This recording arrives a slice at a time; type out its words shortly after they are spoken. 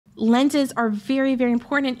lenses are very, very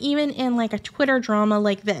important, even in like a Twitter drama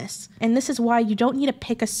like this. And this is why you don't need to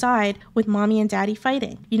pick a side with mommy and daddy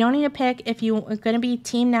fighting. You don't need to pick if you're going to be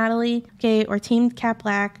Team Natalie, okay, or Team Cat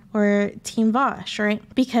Blaque or Team Vaush, right?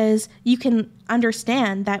 Because you can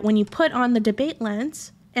understand that when you put on the debate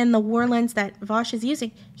lens and the war lens that Vaush is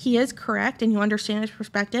using, he is correct and you understand his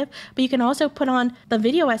perspective, but you can also put on the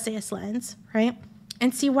video essayist lens, right?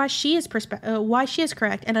 And see why she is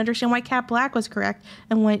correct, and understand why Cat Blaque was correct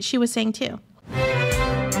and what she was saying too.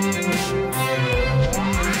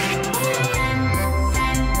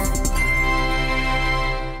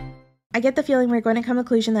 I get the feeling we're going to come to the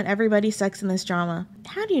conclusion that everybody sucks in this drama.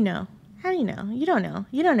 How do you know? How do you know? You don't know.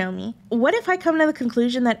 You don't know me. What if I come to the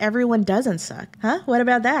conclusion that everyone doesn't suck? Huh? What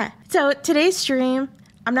about that? So today's stream,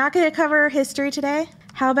 I'm not going to cover history today.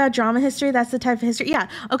 How about drama history? That's the type of history. Yeah.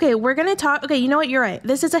 Okay. We're going to talk. Okay. You know what? You're right.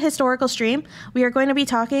 This is a historical stream. We are going to be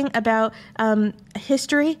talking about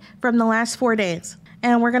history from the last 4 days.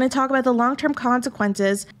 And we're going to talk about the long-term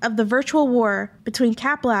consequences of the virtual war between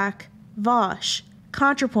Cat Blaque, Vaush,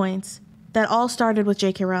 Contrapoints, that all started with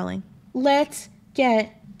J.K. Rowling. Let's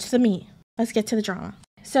get to the meat. Let's get to the drama.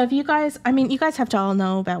 So if you guys, you guys have to all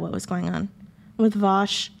know about what was going on with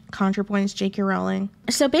Vaush, Contrapoints, J.K. Rowling.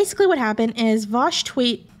 So basically what happened is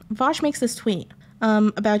Vaush makes this tweet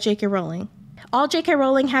about J.K. Rowling. All J.K.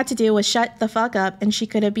 Rowling had to do was shut the fuck up and she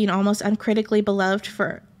could have been almost uncritically beloved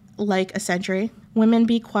for like a century. Women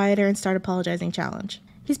be quieter and start apologizing challenge.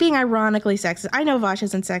 He's being ironically sexist. I know Vaush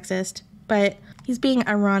isn't sexist, but he's being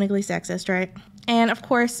ironically sexist, right? And of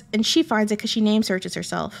course, and she finds it because she name searches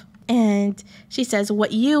herself. And she says,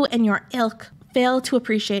 what you and your ilk fail to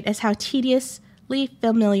appreciate is how tediously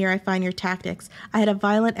familiar I find your tactics. I had a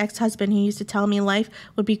violent ex-husband who used to tell me life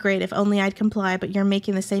would be great if only I'd comply, but you're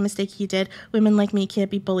making the same mistake he did. Women like me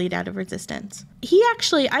can't be bullied out of resistance. He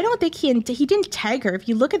actually, I don't think he didn't tag her. If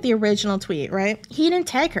you look at the original tweet, right? He didn't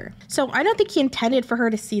tag her. So I don't think he intended for her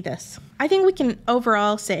to see this. I think we can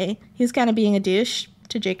overall say he's kind of being a douche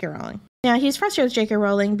to J.K. Rowling. Now, he's frustrated with J.K.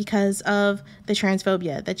 Rowling because of the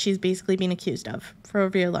transphobia that she's basically been accused of for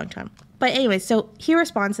a very long time. But anyway, so he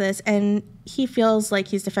responds to this, and he feels like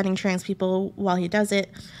he's defending trans people while he does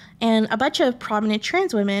it. And a bunch of prominent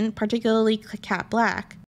trans women, particularly Cat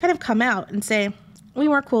Blaque, kind of come out and say, we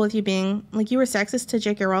weren't cool with you being, like, you were sexist to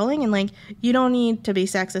J.K. Rowling, and, like, you don't need to be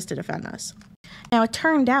sexist to defend us. Now, it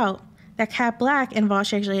turned out that Cat Blaque and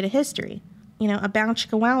Vaush actually had a history, a bounce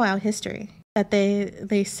chicka wow wow history, that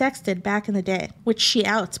they sexted back in the day, which she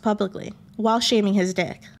outs publicly while shaming his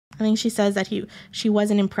dick. I think she says that she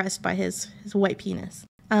wasn't impressed by his white penis.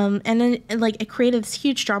 And then it created this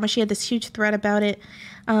huge drama. She had this huge thread about it.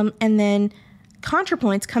 And then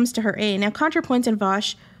Contrapoints comes to her aid. Now Contrapoints and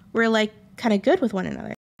Vaush were kind of good with one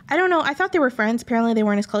another. I don't know. I thought they were friends. Apparently they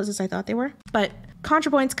weren't as close as I thought they were. But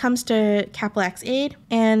Contrapoints comes to Cat Blaque's aid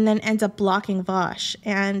and then ends up blocking Vaush.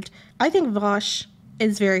 And I think Vaush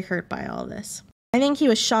is very hurt by all of this. I think he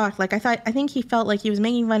was shocked. I think he felt like he was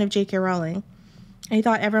making fun of J.K. Rowling. And he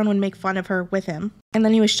thought everyone would make fun of her with him. And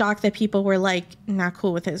then he was shocked that people were not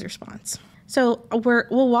cool with his response. So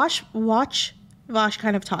we'll watch Vaush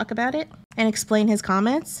kind of talk about it and explain his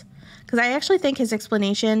comments. Because I actually think his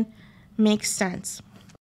explanation makes sense.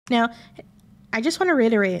 Now, I just want to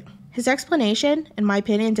reiterate, his explanation, in my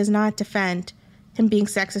opinion, does not defend him being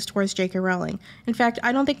sexist towards J.K. Rowling. In fact,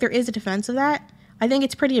 I don't think there is a defense of that. I think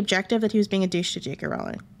it's pretty objective that he was being a douche to J.K.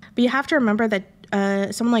 Rowling. But you have to remember that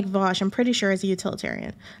someone like Vaush, I'm pretty sure, is a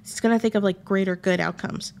utilitarian. He's going to think of greater good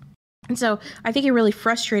outcomes. And so I think it really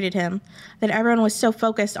frustrated him that everyone was so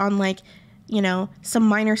focused on some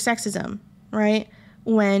minor sexism, right?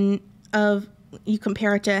 When you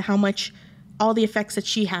compare it to how much all the effects that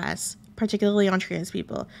she has, particularly on trans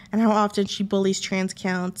people, and how often she bullies trans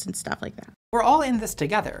counts and stuff like that. We're all in this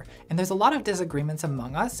together, and there's a lot of disagreements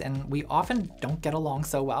among us, and we often don't get along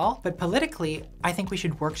so well, but politically, I think we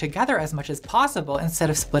should work together as much as possible instead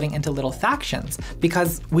of splitting into little factions,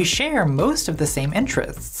 because we share most of the same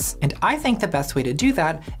interests. And I think the best way to do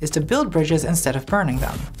that is to build bridges instead of burning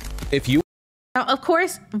them. Now, of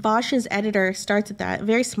course, Vaush's editor starts with that.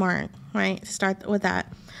 Very smart, right? To start with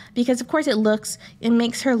that. Because, of course, it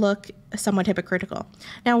makes her look somewhat hypocritical.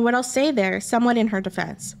 Now, what I'll say there, somewhat in her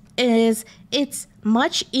defense, is it's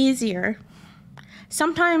much easier.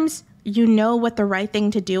 Sometimes you know what the right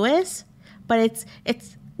thing to do is, but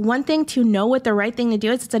it's one thing to know what the right thing to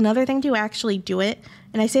do is. It's another thing to actually do it.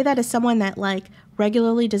 And I say that as someone that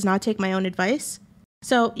regularly does not take my own advice.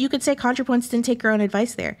 So you could say Contrapoints didn't take her own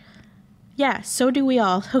advice there. Yeah, so do we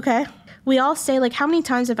all, okay? We all say, how many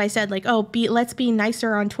times have I said, let's be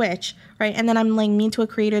nicer on Twitch, right? And then I'm, mean to a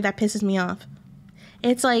creator that pisses me off.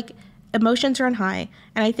 It's emotions run high.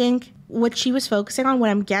 And I think what she was focusing on, what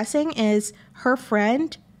I'm guessing, is her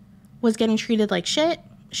friend was getting treated like shit.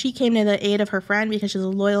 She came to the aid of her friend because she's a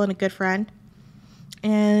loyal and a good friend.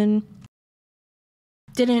 And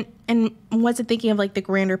wasn't thinking of like the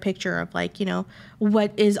grander picture of like, you know,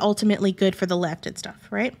 what is ultimately good for the left and stuff,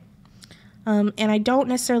 right? And I don't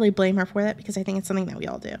necessarily blame her for that because I think it's something that we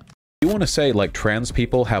all do. You want to say like trans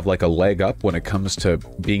people have like a leg up when it comes to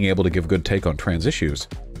being able to give good take on trans issues?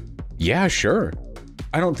 Yeah, sure.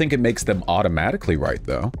 I don't think it makes them automatically right,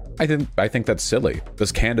 though. I think that's silly.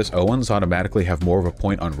 Does Candace Owens automatically have more of a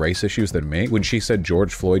point on race issues than me? When she said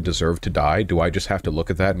George Floyd deserved to die, do I just have to look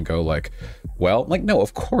at that and go like, well, like, no,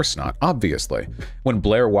 of course not, obviously. When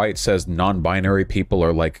Blaire White says non-binary people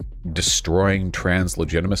are like destroying trans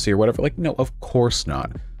legitimacy or whatever, like, no, of course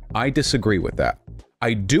not. I disagree with that.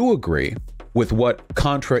 I do agree with what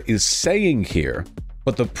Contra is saying here,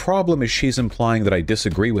 but the problem is she's implying that I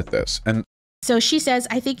disagree with this. And so she says,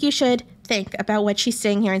 I think you should think about what she's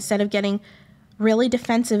saying here instead of getting really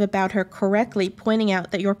defensive about her, correctly pointing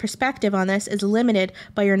out that your perspective on this is limited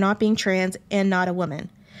by your not being trans and not a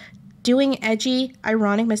woman. Doing edgy,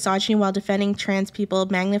 ironic misogyny while defending trans people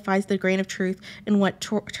magnifies the grain of truth in what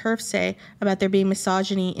TERFs say about there being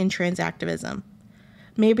misogyny in trans activism.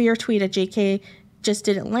 Maybe your tweet at JK just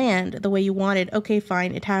didn't land the way you wanted. Okay,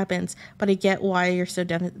 fine, it happens, but I get why you're so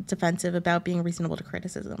defensive about being reasonable to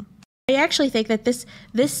criticism. I actually think that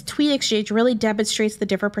this tweet exchange really demonstrates the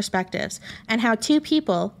different perspectives and how two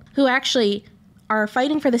people who actually are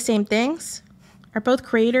fighting for the same things are both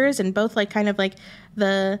creators and both like kind of like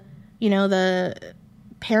the, you know, the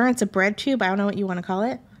parents of BreadTube, I don't know what you want to call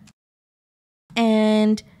it,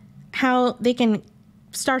 and how they can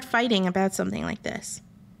start fighting about something like this.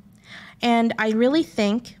 And I really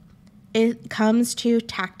think it comes to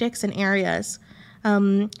tactics and areas.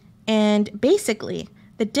 And basically,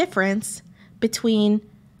 the difference between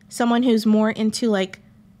someone who's more into like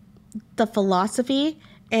the philosophy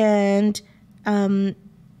and the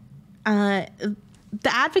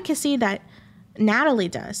advocacy that Natalie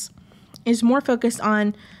does is more focused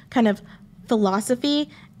on kind of philosophy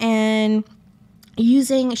and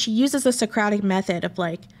she uses the Socratic method of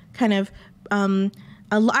like kind of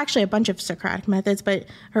actually a bunch of Socratic methods, but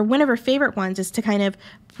one of her favorite ones is to kind of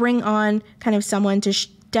bring on kind of someone to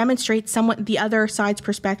demonstrate the other side's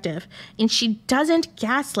perspective. And she doesn't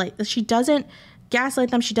gaslight them. She doesn't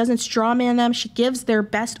strawman them. She gives their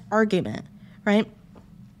best argument, right?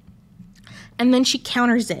 And then she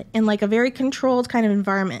counters it in like a very controlled kind of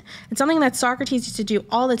environment. It's something that Socrates used to do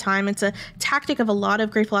all the time. It's a tactic of a lot of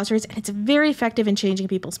great philosophers, and it's very effective in changing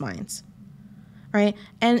people's minds, right?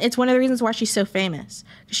 And it's one of the reasons why she's so famous.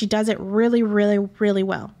 She does it really, really, really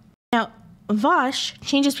well. Now, Vaush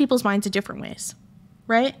changes people's minds in different ways,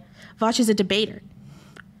 right? Vaush is a debater.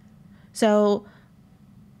 So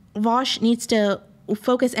Vaush needs to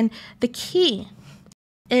focus, and the key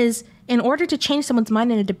is in order to change someone's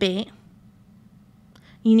mind in a debate,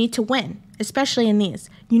 you need to win, especially in these.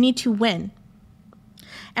 You need to win.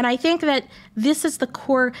 And I think that this is the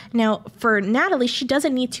core. Now, for Natalie, she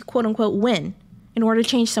doesn't need to quote unquote win in order to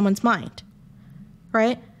change someone's mind,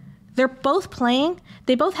 right? They're both playing.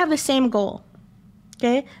 They both have the same goal,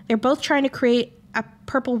 okay? They're both trying to create a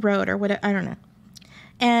purple road or whatever, I don't know.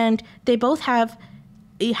 And they both have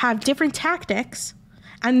different tactics,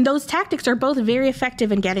 and those tactics are both very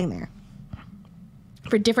effective in getting there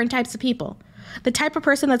for different types of people. The type of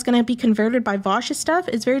person that's going to be converted by Vaush's stuff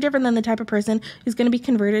is very different than the type of person who's going to be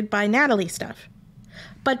converted by Natalie's stuff.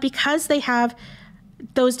 But because they have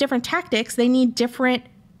those different tactics,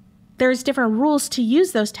 there's different rules to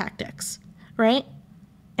use those tactics, right?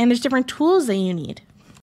 And there's different tools that you need.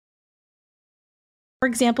 For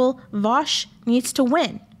example, Vaush needs to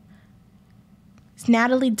win.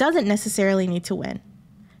 Natalie doesn't necessarily need to win.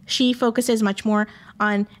 She focuses much more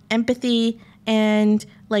on empathy and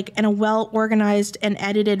like in a well-organized and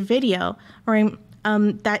edited video, or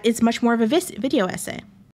that is much more of a video essay.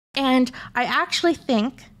 And I actually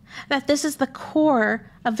think that this is the core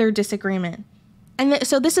of their disagreement. And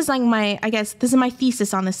so this is like this is my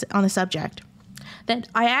thesis on the subject, that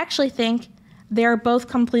I actually think they're both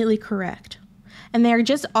completely correct. And they're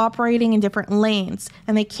just operating in different lanes,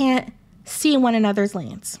 and they can't see one another's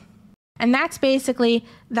lanes. And that's basically,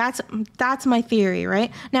 that's my theory,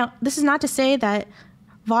 right? Now, this is not to say that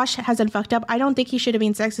Vaush hasn't fucked up. I don't think he should have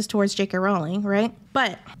been sexist towards J.K. Rowling, right?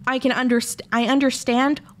 But I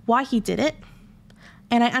understand why he did it,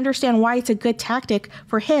 and I understand why it's a good tactic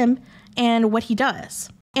for him and what he does.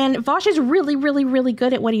 And Vaush is really, really, really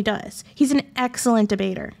good at what he does. He's an excellent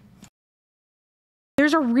debater.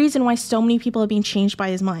 There's a reason why so many people are being changed by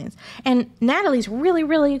his minds. And Natalie's really,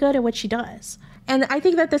 really good at what she does. And I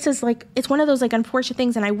think that this is like, it's one of those like unfortunate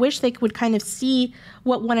things. And I wish they would kind of see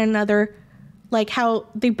what one another, like how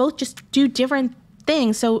they both just do different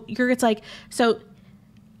things. So it's like, so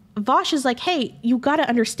Vaush is like, hey, you got to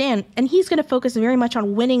understand. And he's going to focus very much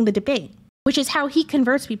on winning the debate, which is how he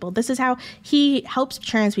converts people. This is how he helps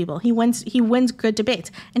trans people. He wins good debates,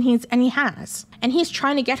 and he has. And he's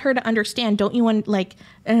trying to get her to understand, don't you want like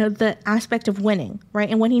the aspect of winning, right?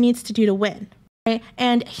 And what he needs to do to win, right?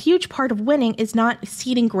 And a huge part of winning is not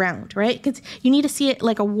ceding ground, right? Because you need to see it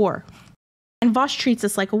like a war. And Vaush treats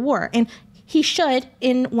this like a war. And he should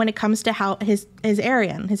when it comes to how his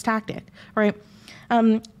area and his tactic, right?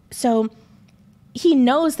 So he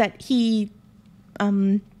knows that he, what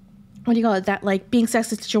do you call it? That like being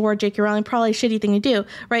sexist to J.K. Rowling, probably a shitty thing to do,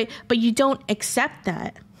 right? But you don't accept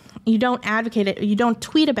that. You don't advocate it. You don't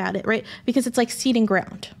tweet about it, right? Because it's like ceding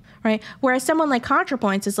ground, right? Whereas someone like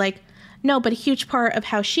Contrapoints is like, no, but a huge part of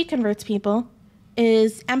how she converts people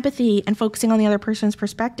is empathy and focusing on the other person's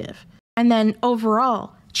perspective. And then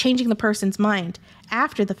overall, changing the person's mind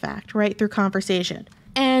after the fact, right? Through conversation.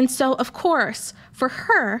 And so, of course, for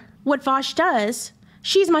her, what Vaush does,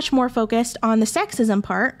 she's much more focused on the sexism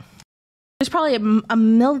part. There's probably a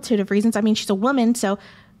multitude of reasons. I mean, she's a woman, so,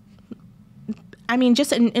 I mean,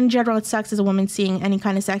 just in general, it sucks as a woman seeing any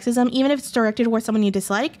kind of sexism, even if it's directed towards someone you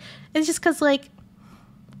dislike. It's just because, like,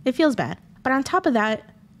 it feels bad. But on top of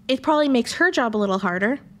that, it probably makes her job a little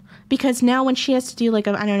harder, because now when she has to do, like,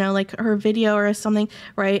 I don't know, like her video or something,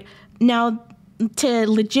 right, now to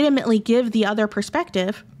legitimately give the other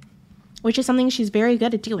perspective, which is something she's very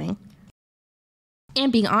good at doing,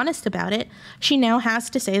 and being honest about it, she now has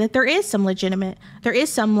to say that there is some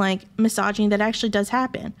like misogyny that actually does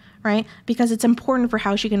happen, right? Because it's important for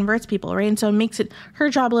how she converts people, right? And so it makes her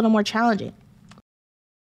job a little more challenging.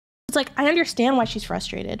 It's like, I understand why she's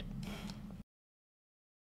frustrated.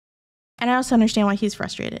 And I also understand why he's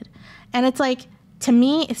frustrated. And it's like, to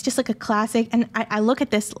me, it's just like a classic, and I look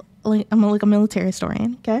at this like I'm like a military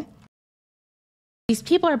historian, okay? These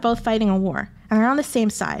people are both fighting a war, and they're on the same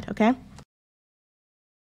side, okay?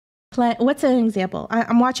 What's an example?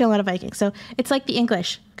 I'm watching a lot of Vikings, so it's like the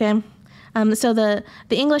English, okay? So the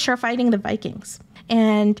English are fighting the Vikings,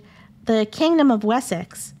 and the Kingdom of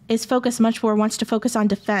Wessex wants to focus on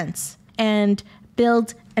defense and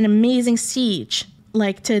build an amazing siege,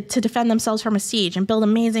 like to defend themselves from a siege, and build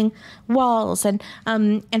amazing walls and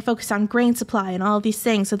focus on grain supply and all of these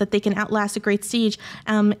things so that they can outlast a great siege,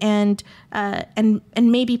 and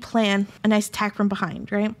maybe plan a nice attack from behind,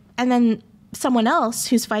 right? And then someone else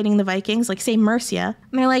who's fighting the Vikings, like say Mercia,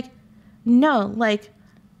 and they're like, no, like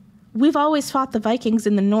we've always fought the Vikings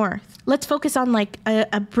in the north. Let's focus on like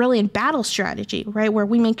a brilliant battle strategy, right? Where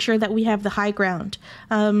we make sure that we have the high ground,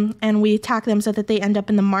 and we attack them so that they end up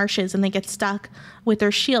in the marshes and they get stuck with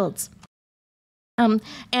their shields.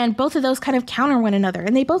 And both of those kind of counter one another,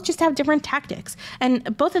 and they both just have different tactics.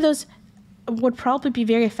 And both of those would probably be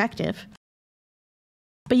very effective,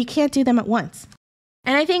 but you can't do them at once.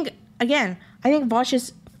 And I think Vaush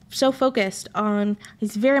is so focused on,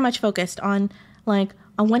 he's very much focused on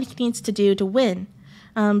what he needs to do to win.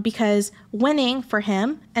 Because winning for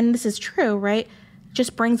him, and this is true, right,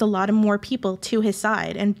 just brings a lot of more people to his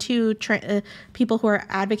side and to people who are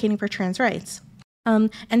advocating for trans rights.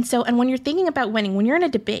 And when you're thinking about winning, when you're in a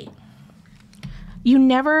debate,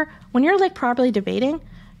 when you're like properly debating,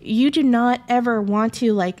 you do not ever want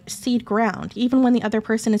to like cede ground, even when the other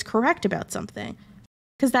person is correct about something.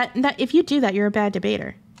 Because that if you do that, you're a bad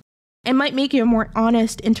debater. It might make you a more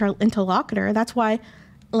honest interlocutor. That's why,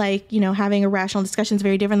 like, you know, having a rational discussion is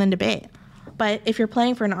very different than debate. But if you're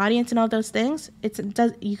playing for an audience and all those things,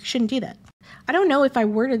 you shouldn't do that. I don't know if I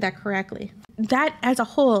worded that correctly. That as a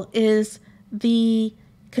whole is the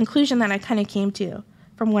conclusion that I kind of came to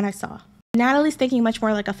from what I saw. Natalie's thinking much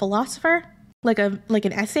more like a philosopher, like an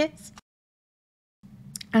essayist.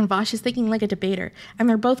 And Vaush is thinking like a debater. And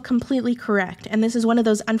they're both completely correct. And this is one of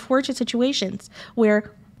those unfortunate situations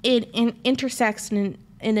where it intersects in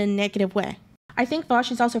a negative way. I think Vaush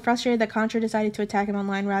is also frustrated that Contra decided to attack him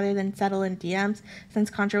online rather than settle in DMs, since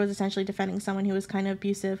Contra was essentially defending someone who was kind of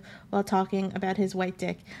abusive while talking about his white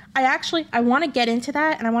dick. I want to get into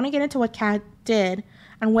that, and I want to get into what Kat did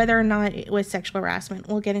and whether or not it was sexual harassment.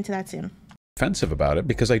 We'll get into that soon. Offensive about it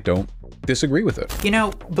because I don't disagree with it. You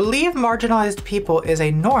know, believe marginalized people is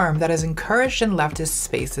a norm that is encouraged in leftist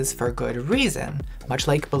spaces for good reason, much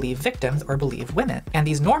like believe victims or believe women. And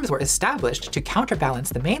these norms were established to counterbalance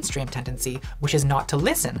the mainstream tendency, which is not to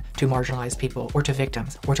listen to marginalized people or to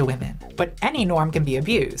victims or to women. But any norm can be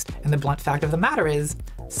abused, and the blunt fact of the matter is,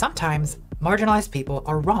 sometimes marginalized people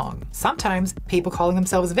are wrong. Sometimes people calling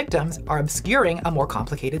themselves victims are obscuring a more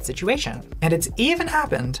complicated situation. And it's even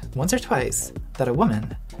happened once or twice that a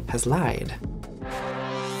woman has lied.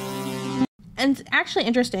 And it's actually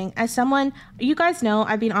interesting, as someone, you guys know,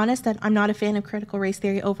 I've been honest that I'm not a fan of critical race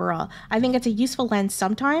theory overall. I think it's a useful lens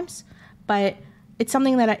sometimes, but it's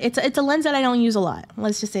something that it's a lens that I don't use a lot.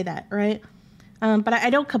 Let's just say that, right? But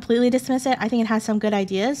I don't completely dismiss it. I think it has some good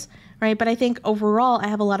ideas, right? But I think overall, I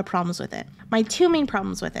have a lot of problems with it. My two main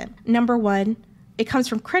problems with it. Number one, it comes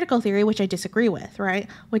from critical theory, which I disagree with, right?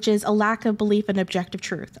 Which is a lack of belief in objective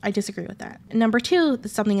truth. I disagree with that. And number two,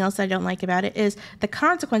 something else I don't like about it is the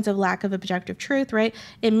consequence of lack of objective truth, right?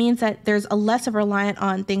 It means that there's a less of reliant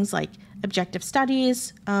on things like objective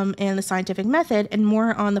studies and the scientific method, and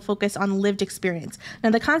more on the focus on lived experience.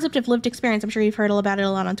 Now, the concept of lived experience, I'm sure you've heard about it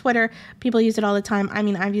a lot on Twitter. People use it all the time. I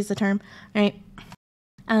mean, I've used the term, right?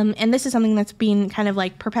 And this is something that's been kind of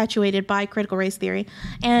like perpetuated by critical race theory.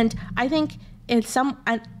 And I think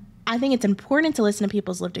I think it's important to listen to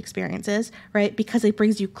people's lived experiences, right? Because it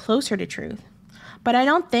brings you closer to truth. But I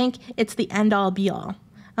don't think it's the end all be all.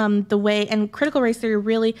 The way, and critical race theory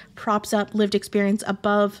really props up lived experience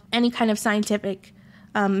above any kind of scientific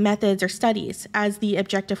methods or studies as the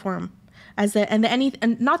objective form, not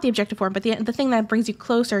the objective form, but the thing that brings you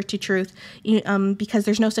closer to truth, because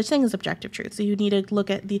there's no such thing as objective truth. So you need to look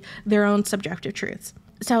at their own subjective truths.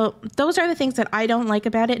 So those are the things that I don't like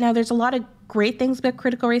about it. Now, there's a lot of great things about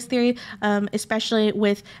critical race theory, especially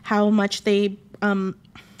with how much they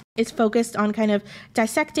is focused on kind of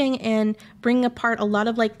dissecting and bringing apart a lot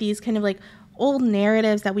of like these kind of like old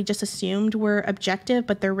narratives that we just assumed were objective,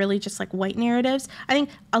 but they're really just like white narratives. I think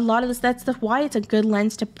a lot of this, that's why it's a good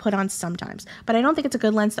lens to put on sometimes, but I don't think it's a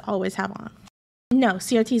good lens to always have on. No,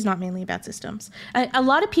 CRT is not mainly about systems. A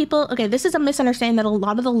lot of people, okay, this is a misunderstanding that a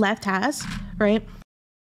lot of the left has, right?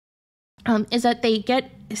 Is that they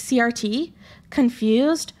get CRT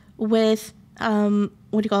confused with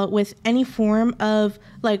with any form of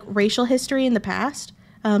like racial history in the past,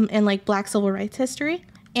 and like Black civil rights history.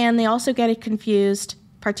 And they also get it confused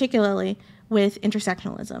particularly with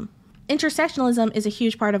intersectionalism. Intersectionalism is a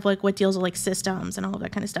huge part of like what deals with like systems and all of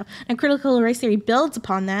that kind of stuff. And critical race theory builds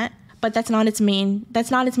upon that, but that's not its main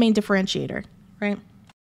differentiator, right?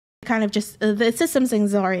 Kind of just the systems thing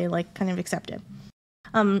is already like kind of accepted.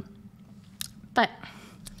 But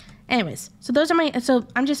anyways, so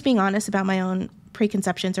I'm just being honest about my own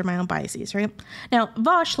preconceptions or my own biases, right? Now,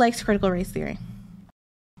 Vaush likes critical race theory.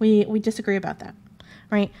 We disagree about that,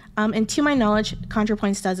 right? And to my knowledge,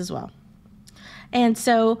 Contrapoints does as well. And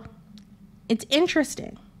so it's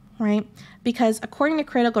interesting, right? Because according to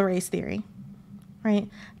critical race theory, right,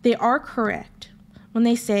 they are correct when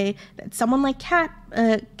they say that someone like Cat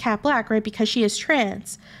Blaque, right, because she is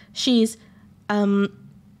trans, she's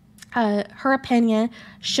her opinion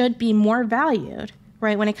should be more valued,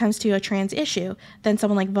 right, when it comes to a trans issue than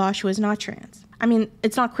someone like Vaush who is not trans. I mean,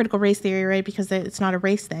 it's not critical race theory, right, because it's not a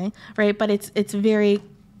race thing, right, but it's a very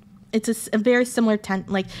similar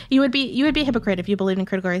like you would be a hypocrite if you believed in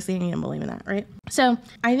critical race theory and you didn't believe in that, right? So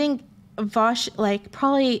I think Vaush, like,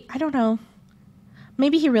 probably, I don't know,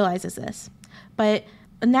 maybe he realizes this, but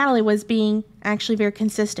Natalie was being actually very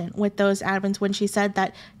consistent with those admins when she said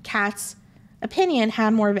that Kat's opinion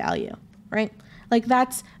had more value, right? Like that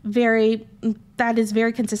is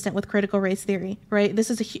very consistent with critical race theory, right?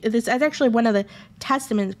 This is actually one of the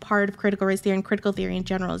testaments part of critical race theory and critical theory in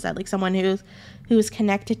general, is that like someone who's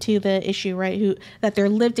connected to the issue, right? That their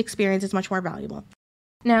lived experience is much more valuable.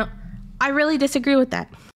 Now, I really disagree with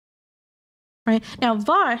that, right? Now,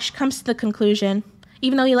 Vaush comes to the conclusion,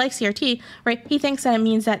 even though he likes CRT, right? He thinks that it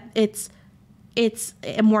means that it's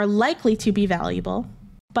more likely to be valuable,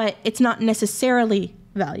 but it's not necessarily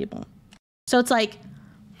valuable. So it's like,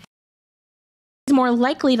 he's more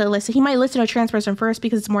likely to listen. He might listen to a trans person first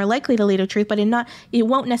because it's more likely to lead to truth, but it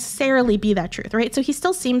won't necessarily be that truth, right? So he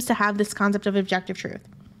still seems to have this concept of objective truth.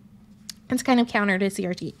 It's kind of counter to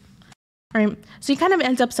CRT, right? So he kind of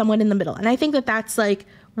ends up somewhat in the middle. And I think that that's like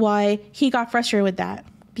why he got frustrated with that,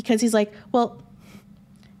 because he's like, well,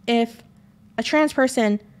 if a trans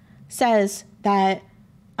person says that,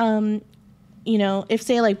 if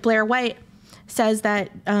say like Blaire White says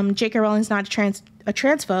that J.K. Rowling's not a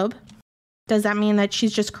transphobe, does that mean that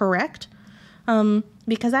she's just correct?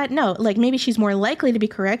 Because no, like maybe she's more likely to be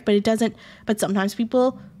correct, but it doesn't. But sometimes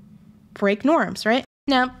people break norms, right?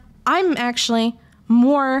 Now I'm actually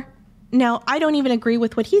more. Now I don't even agree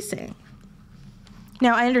with what he's saying.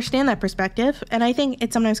 Now I understand that perspective, and I think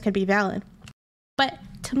it sometimes could be valid, but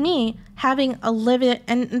to me, having a lived,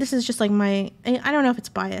 and this is just like I don't know if it's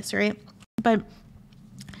bias, right? But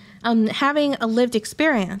having a lived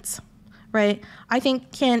experience, right, I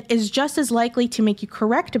think is just as likely to make you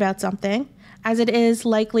correct about something as it is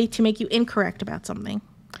likely to make you incorrect about something,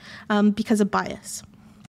 because of bias.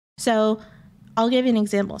 So I'll give you an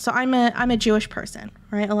example. So I'm a Jewish person,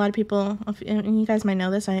 right? A lot of people, and you guys might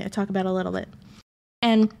know this, I talk about it a little bit.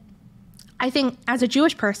 And I think as a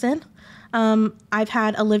Jewish person, I've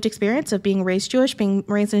had a lived experience of being raised Jewish, being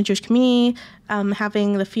raised in a Jewish community,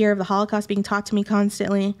 having the fear of the Holocaust being taught to me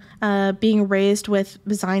constantly, being raised with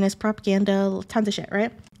Zionist propaganda, tons of shit,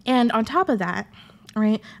 right? And on top of that,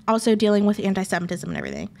 right, also dealing with anti-Semitism and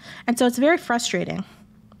everything. And so it's very frustrating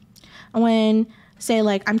when, say,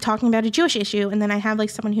 like, I'm talking about a Jewish issue, and then I have, like,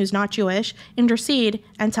 someone who's not Jewish intercede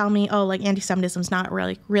and tell me, oh, like, anti-Semitism's not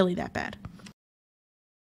really that bad.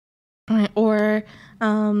 Right? Or,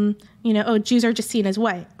 you know, oh, Jews are just seen as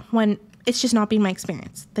white, when it's just not been my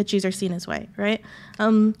experience that Jews are seen as white, right?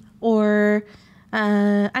 Or,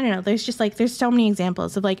 I don't know, there's just, like, there's so many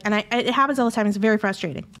examples of, like, and it happens all the time, it's very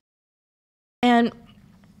frustrating. And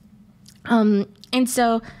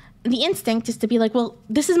so the instinct is to be like, well,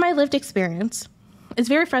 this is my lived experience. It's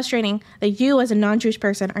very frustrating that you as a non-Jewish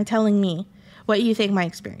person are telling me what you think my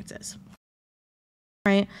experience is,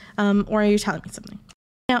 right? Or you're telling me something.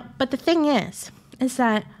 Now, but the thing is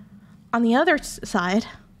that on the other side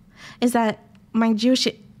is that my Jewish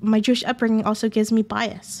upbringing also gives me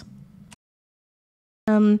bias.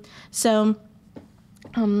 And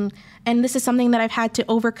this is something that I've had to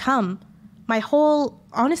overcome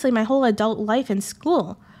honestly, my whole adult life in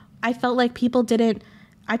school. I felt like people discounted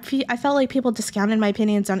my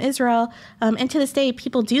opinions on Israel. And to this day,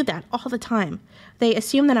 people do that all the time. They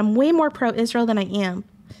assume that I'm way more pro-Israel than I am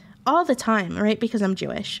all the time, right? Because I'm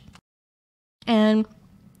Jewish. And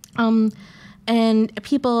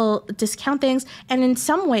people discount things. And in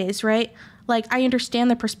some ways, right, like, I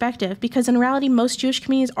understand the perspective, because in reality, most Jewish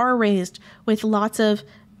communities are raised with lots of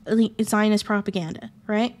Zionist propaganda,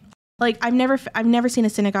 right? Like, I've never seen a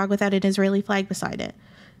synagogue without an Israeli flag beside it.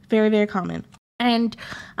 Very, very common. And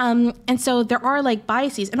so there are, like,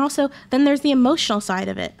 biases. And also then there's the emotional side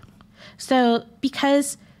of it. So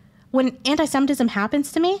because when anti-Semitism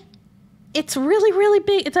happens to me, it's really, really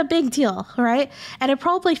big. It's a big deal, right? And it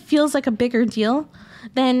probably feels like a bigger deal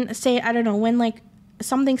than, say, I don't know, when, like,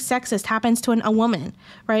 something sexist happens to a woman,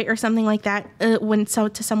 right? Or something like that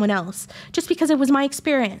to someone else, just because it was my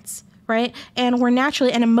experience. Right? And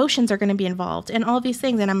emotions are going to be involved and all these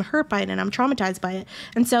things. And I'm hurt by it and I'm traumatized by it.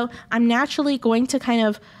 And so I'm naturally going to kind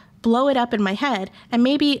of blow it up in my head, and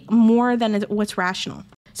maybe more than what's rational.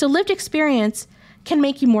 So lived experience can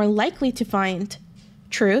make you more likely to find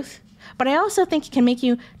truth, but I also think it can make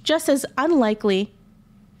you just as likely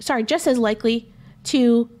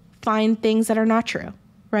to find things that are not true,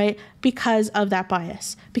 right? Because of that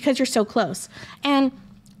bias, because you're so close. And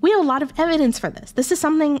we have a lot of evidence for this.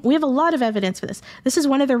 We have a lot of evidence for this. This is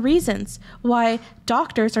one of the reasons why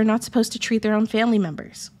doctors are not supposed to treat their own family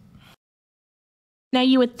members. Now,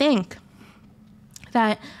 you would think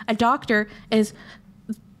that a doctor is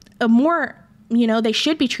they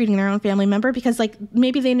should be treating their own family member, because, like,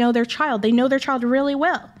 maybe they know their child really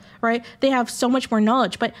well, right? They have so much more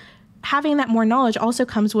knowledge, but having that more knowledge also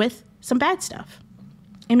comes with some bad stuff.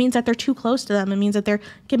 It means that they're too close to them. It means that there's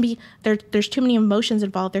too many emotions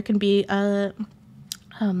involved. There can be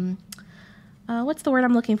what's the word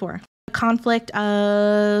I'm looking for? Conflict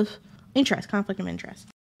of interest.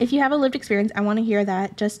 If you have a lived experience, I want to hear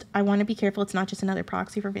that. I want to be careful. It's not just another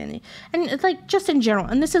proxy for vanity. And it's, like, just in general.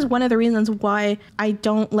 And this is one of the reasons why I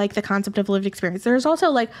don't like the concept of lived experience. There's also,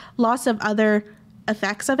 like, lots of other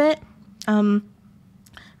effects of it.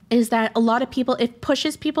 Is that a lot of people, it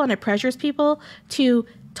pushes people and it pressures people to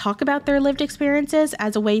talk about their lived experiences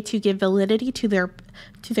as a way to give validity to their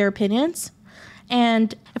opinions.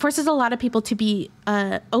 And it forces a lot of people to be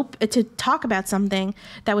to talk about something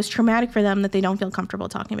that was traumatic for them that they don't feel comfortable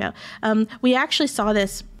talking about. We actually saw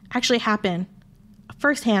this happen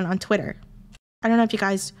firsthand on Twitter. I don't know if you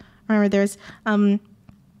guys remember, there's RGR,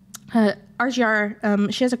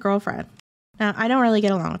 she has a girlfriend. Now, I don't really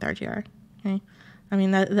get along with RGR. Okay? I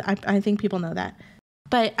mean, I think people know that.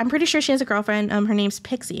 But I'm pretty sure she has a girlfriend. Her name's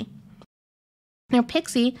Pixie. Now,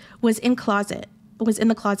 Pixie was in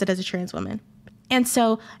the closet as a trans woman. And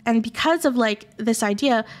because of, like, this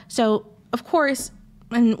idea, so, of course,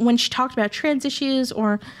 when she talked about trans issues,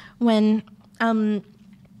 or when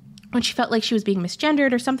she felt like she was being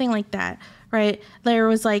misgendered or something like that, right, there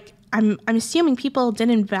was, like, I'm assuming people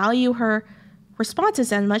didn't value her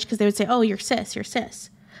responses as much, because they would say, oh, you're cis.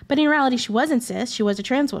 But in reality, she wasn't cis. She was a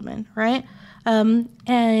trans woman, right?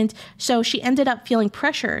 And so she ended up feeling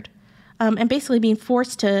pressured and basically being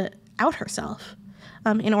forced to out herself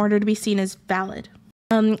in order to be seen as valid.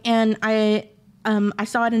 And I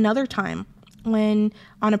saw it another time when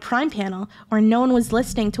on a Prime panel where no one was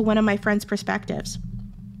listening to one of my friend's perspectives.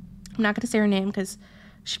 I'm not going to say her name because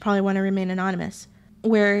she probably want to remain anonymous,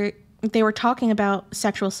 where they were talking about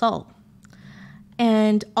sexual assault.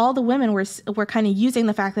 And all the women were kind of using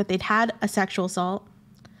the fact that they'd had a sexual assault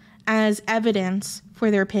as evidence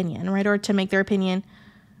for their opinion, right? Or to make their opinion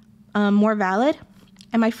more valid.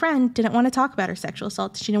 And my friend didn't want to talk about her sexual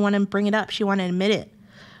assault. She didn't want to bring it up. She wanted to admit it,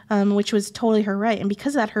 which was totally her right. And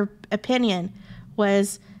because of that, her opinion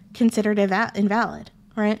was considered invalid,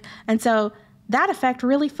 right? And so that effect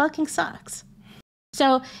really fucking sucks.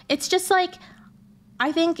 So it's just like,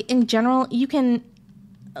 I think in general, you can,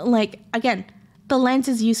 like, again, the lens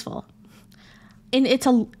is useful. And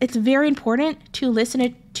it's very important to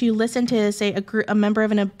listen to say a member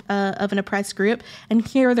of an oppressed group and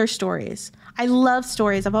hear their stories. I love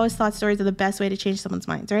stories. I've always thought stories are the best way to change someone's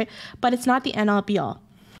minds, right? But it's not the end all be all.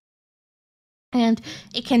 And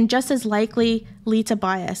it can just as likely lead to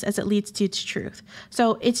bias as it leads to truth.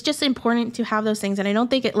 So it's just important to have those things. And I don't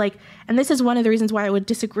think and this is one of the reasons why I would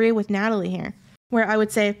disagree with Natalie here, where I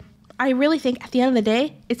would say, I really think at the end of the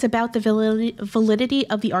day, it's about the validity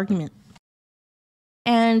of the argument.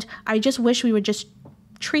 And I just wish we would just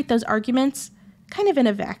treat those arguments kind of in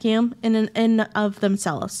a vacuum in of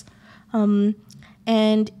themselves.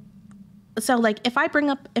 And so like if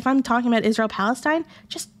I'm talking about Israel-Palestine,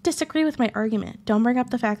 just disagree with my argument. Don't bring up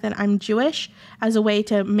the fact that I'm Jewish as a way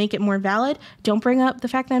to make it more valid. Don't bring up the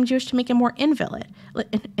fact that I'm Jewish to make it more invalid,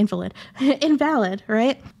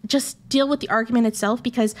 right? Just deal with the argument itself,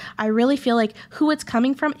 because I really feel like who it's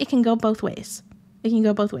coming from, it can go both ways. It can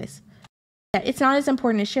go both ways. Yeah, it's not as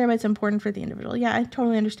important to share, but it's important for the individual. Yeah, I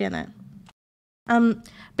totally understand that. But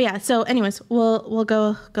yeah, so anyways, we'll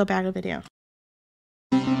go back to the video.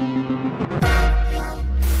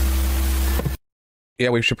 Yeah,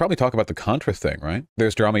 we should probably talk about the Contra thing, right?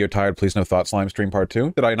 There's drama, you're tired, please no thought slime stream part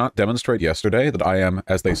 2. Did I not demonstrate yesterday that I am,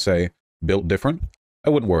 as they say, built different? I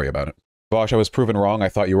wouldn't worry about it. Vaush, I was proven wrong. I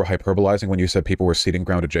thought you were hyperbolizing when you said people were ceding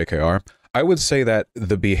ground to JKR. I would say that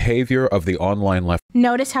the behavior of the online left...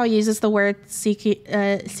 Notice how he uses the word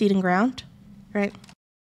ceding ground, right?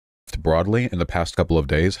 Broadly in the past couple of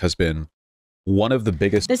days has been one of the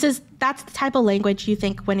biggest... That's the type of language you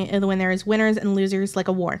think when there is winners and losers, like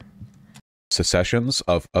a war. Secessions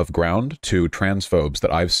of ground to transphobes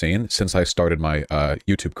that I've seen since I started my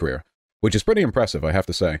YouTube career, which is pretty impressive, I have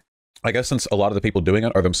to say. I guess since a lot of the people doing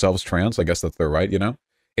it are themselves trans, I guess that they're right, you know?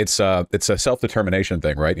 It's a self-determination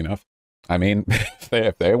thing, right, you know? I mean,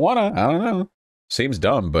 if they wanna, I don't know. Seems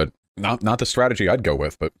dumb, but not the strategy I'd go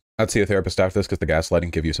with, but I'd see a therapist after this because the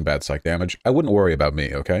gaslighting give you some bad psych damage. I wouldn't worry about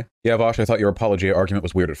me, okay? Yeah, Vaush, I thought your apologia argument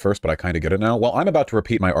was weird at first, but I kind of get it now. Well, I'm about to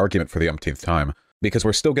repeat my argument for the umpteenth time, because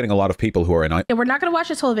we're still getting a lot of people who are in... We're not going to watch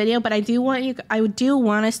this whole video, but I do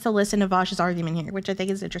want us to listen to Vaush's argument here, which I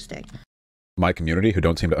think is interesting. My community who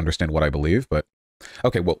don't seem to understand what I believe, but...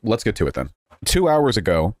 Okay, well, let's get to it then. 2 hours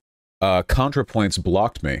ago, Contrapoints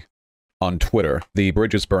blocked me on Twitter. The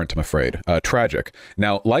bridge is burnt, I'm afraid. Tragic.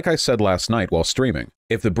 Now, like I said last night while streaming,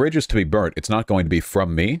 if the bridge is to be burnt, it's not going to be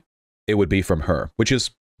from me, it would be from her, which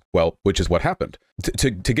is what happened.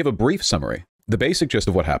 To give a brief summary, the basic gist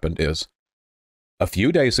of what happened is, a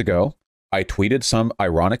few days ago, I tweeted some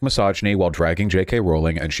ironic misogyny while dragging J.K.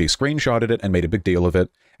 Rowling, and she screenshotted it and made a big deal of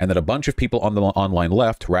it, and then a bunch of people on the online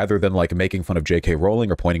left, rather than like making fun of J.K.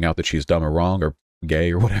 Rowling or pointing out that she's dumb or wrong or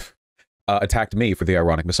gay or whatever, attacked me for the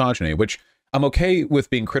ironic misogyny, which I'm okay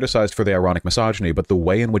with being criticized for the ironic misogyny, but the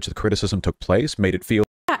way in which the criticism took place made it feel...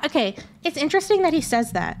 Yeah, okay, it's interesting that he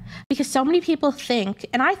says that, because so many people think,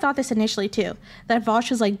 and I thought this initially too, that Vaush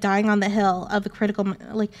was like dying on the hill of the critical,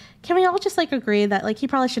 like, can we all just like agree that like he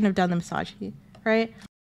probably shouldn't have done the misogyny, right?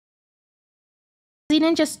 He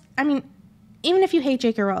didn't just, I mean, even if you hate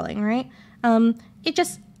J.K. Rowling, right? It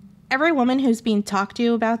just, every woman who's being talked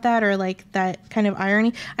to about that, or like that kind of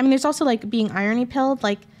irony, I mean, there's also like being irony pilled,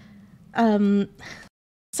 like,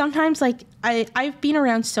 sometimes, like, I've been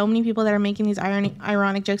around so many people that are making these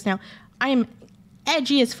ironic jokes now. I am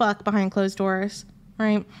edgy as fuck behind closed doors,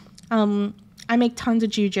 right? I make tons of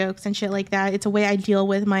Jew jokes and shit like that. It's a way I deal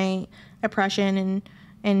with my oppression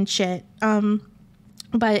and shit.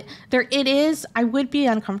 But I would be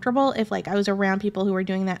uncomfortable if like I was around people who were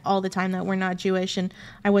doing that all the time that were not Jewish and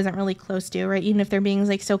I wasn't really close to, right? Even if they're being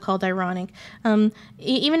like so-called ironic.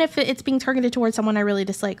 Even if it's being targeted towards someone I really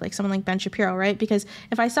dislike, like someone like Ben Shapiro, right? Because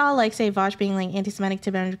if I saw like, say, Vaush being like anti-Semitic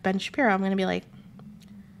to Ben Shapiro, I'm going to be like,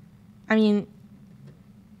 I mean,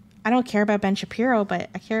 I don't care about Ben Shapiro, but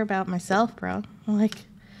I care about myself, bro. Like,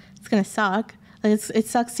 it's going to suck. Like it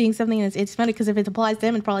sucks seeing something, and it's funny because if it applies to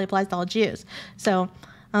him, it probably applies to all Jews. So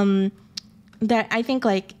that I think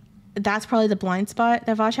like that's probably the blind spot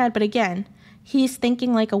that Vaush had. But again, he's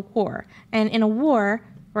thinking like a war, and in a war,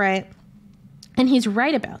 right? And he's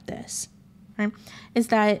right about this, right? Is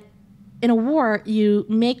that in a war you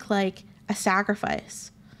make like a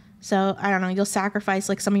sacrifice. So I don't know, you'll sacrifice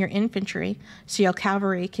like some of your infantry so your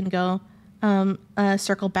cavalry can go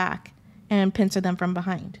circle back and pincer them from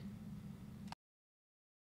behind.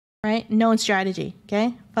 Right? Known strategy.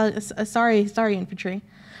 Okay. Sorry, infantry.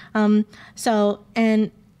 So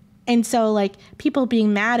like people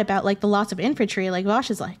being mad about like the loss of infantry, like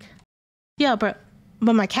Vaush is like, yeah, but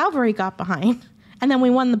my cavalry got behind and then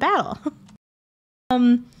we won the battle.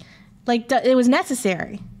 Like it was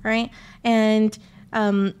necessary, right? And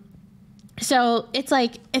so it's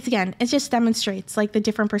like it just demonstrates like the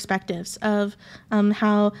different perspectives of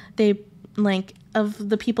how they like of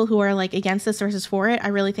the people who are like against this versus for it. I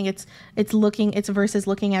really think it's versus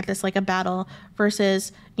looking at this like a battle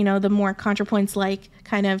versus, you know, the more contrapoints like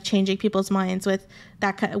kind of changing people's minds with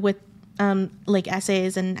that with like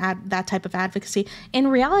essays and that type of advocacy. In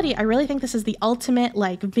reality, I really think this is the ultimate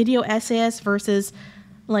like video essayist versus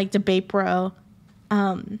like debate bro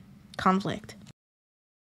conflict.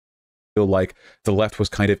 Feel like the left was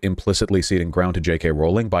kind of implicitly ceding ground to J.K.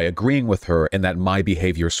 Rowling by agreeing with her and that my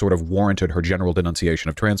behavior sort of warranted her general denunciation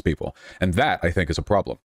of trans people. And that, I think, is a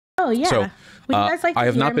problem. Oh, yeah. So, would you guys like to I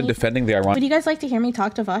have hear not been me, defending the ironic Would you guys like to hear me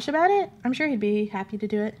talk to Vaush about it? I'm sure he'd be happy to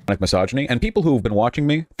do it. misogyny. And people who have been watching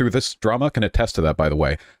me through this drama can attest to that, by the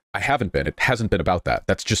way. I haven't been. It hasn't been about that.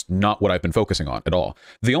 That's just not what I've been focusing on at all.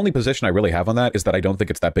 The only position I really have on that is that I don't think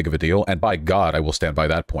it's that big of a deal. And by God, I will stand by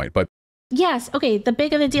that point. But yes, okay, the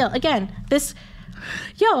big of a deal. Again, this...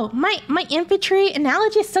 Yo, my infantry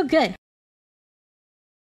analogy is so good.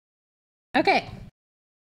 Okay.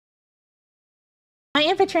 My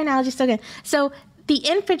infantry analogy is so good. So the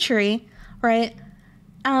infantry, right,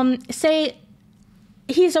 say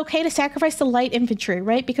he's okay to sacrifice the light infantry,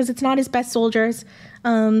 right? Because it's not his best soldiers.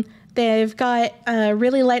 They've got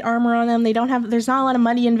really light armor on them. There's not a lot of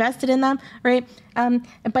money invested in them, right?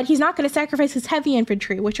 But he's not going to sacrifice his heavy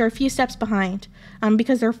infantry, which are a few steps behind,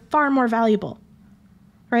 because they're far more valuable.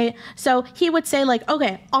 Right? So he would say like,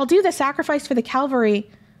 okay, I'll do the sacrifice for the cavalry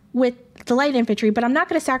with the light infantry, but I'm not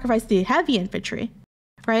going to sacrifice the heavy infantry.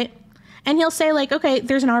 Right? And he'll say like, okay,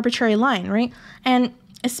 there's an arbitrary line, right? And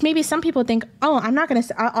it's maybe some people think, oh, I'm not going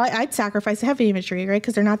to, I'd sacrifice the heavy infantry, right?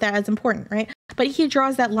 Because they're not that as important, right? But he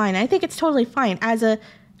draws that line. I think it's totally fine. As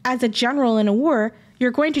a general in a war,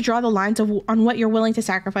 you're going to draw the lines on what you're willing to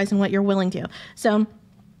sacrifice and what you're willing to. So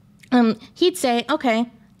he'd say, okay,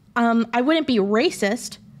 I wouldn't be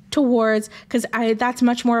racist towards, because that's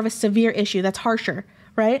much more of a severe issue. That's harsher,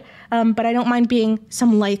 right? But I don't mind being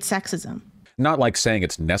some light sexism. not like saying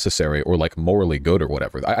it's necessary or like morally good or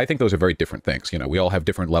whatever. I think those are very different things. You know, we all have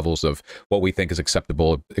different levels of what we think is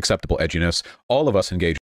acceptable edginess. All of us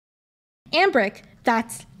engage. Ambrick,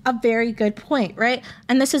 that's a very good point, right?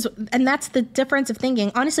 And that's the difference of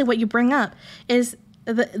thinking. Honestly, what you bring up is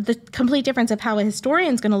the complete difference of how a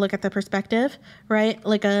historian's going to look at the perspective, right?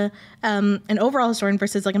 Like an overall historian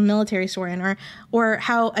versus like a military historian, or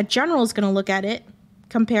how a general is going to look at it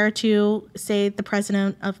compared to, say, the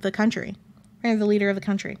president of the country, or the leader of the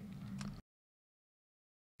country.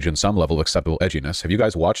 In some level of acceptable edginess. Have you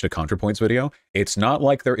guys watched a Contrapoints video? It's not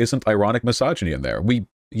like there isn't ironic misogyny in there. We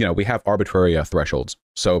have arbitrary thresholds.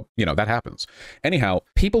 So, that happens. Anyhow,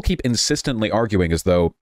 people keep insistently arguing as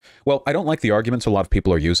though, well, I don't like the arguments a lot of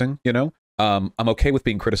people are using, I'm okay with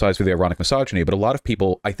being criticized for the ironic misogyny, but a lot of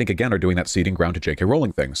people, I think, again, are doing that ceding ground to J.K.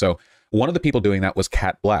 Rowling thing. So one of the people doing that was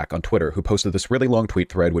Blaque on Twitter, who posted this really long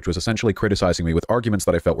tweet thread, which was essentially criticizing me with arguments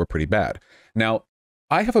that I felt were pretty bad. Now,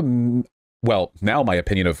 I have now my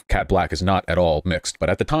opinion of Blaque is not at all mixed, but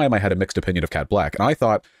at the time I had a mixed opinion of Blaque, and I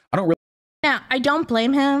thought, I don't really... Now, I don't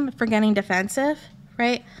blame him for getting defensive,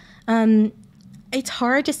 right? It's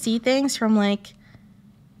hard to see things from,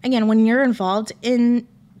 again, when you're involved in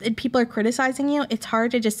people are criticizing you, it's hard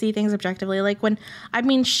to just see things objectively. Like when I'm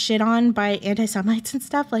being shit on by anti-Semites and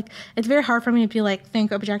stuff, it's very hard for me to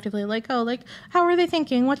think objectively, how are they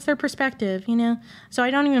thinking? What's their perspective? So I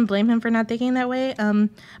don't even blame him for not thinking that way.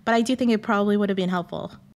 But I do think it probably would have been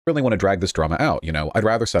helpful. Really want to drag this drama out, I'd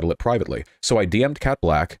rather settle it privately. So I DM'd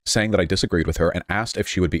Blaque saying that I disagreed with her and asked if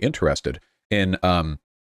she would be interested in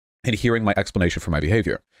hearing my explanation for my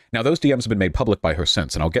behavior. Now, those DMs have been made public by her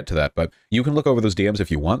since, and I'll get to that, but you can look over those DMs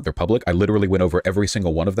if you want. They're public. I literally went over every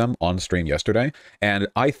single one of them on stream yesterday, and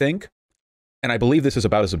I think, and I believe this is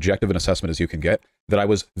about as objective an assessment as you can get, that I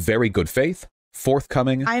was very good faith,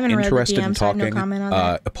 forthcoming, I haven't read the interested in DM, so I have no talking, comment on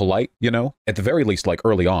that. polite, you know, at the very least, like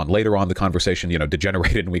early on. Later on, the conversation, you know,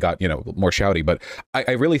 degenerated and we got, you know, more shouty. But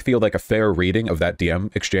I really feel like a fair reading of that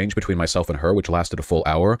DM exchange between myself and her, which lasted a full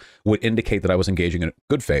hour, would indicate that I was engaging in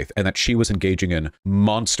good faith and that she was engaging in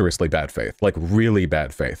monstrously bad faith, like really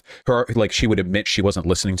bad faith. Her, like, she would admit she wasn't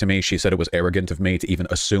listening to me. She said it was arrogant of me to even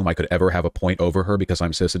assume I could ever have a point over her because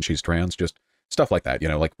I'm cis and she's trans, just stuff like that, you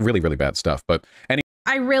know, like really, really bad stuff. But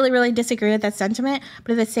I really, really disagree with that sentiment,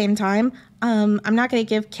 but at the same time, I'm not going to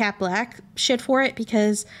give Cat Blaque shit for it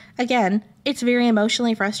because, again, it's very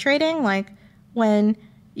emotionally frustrating, like, when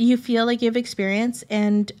you feel like you've experienced,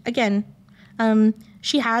 and, again,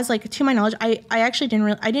 she has, like, to my knowledge, I actually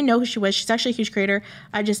I didn't know who she was. She's actually a huge creator.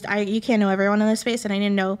 You can't know everyone in this space, and I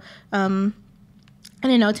didn't know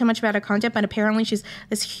too much about her content, but apparently she's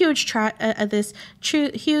this huge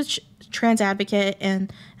huge trans advocate,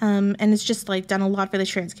 and it's just like done a lot for the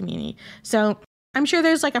trans community. So I'm sure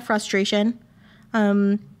there's like a frustration,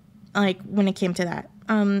 like when it came to that,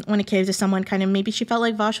 when it came to someone kind of, maybe she felt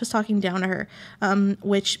like Vaush was talking down to her,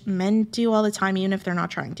 which men do all the time, even if they're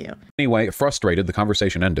not trying to. Anyway, frustrated, the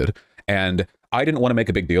conversation ended, and I didn't want to make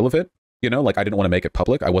a big deal of it. You know, like I didn't want to make it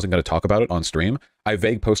public. I wasn't going to talk about it on stream. I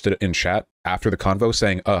vague posted it in chat after the convo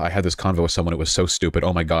saying, I had this convo with someone. It was so stupid.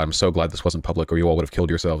 Oh my God, I'm so glad this wasn't public or you all would have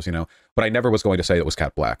killed yourselves, you know. But I never was going to say it was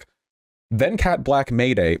Cat Blaque. Then Cat Blaque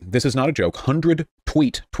made a, this is not a joke, 100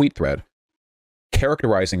 tweet thread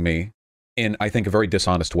characterizing me in, I think, a very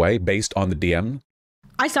dishonest way based on the DM.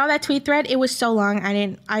 I saw that tweet thread. It was so long.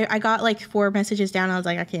 I got like 4 messages down. I was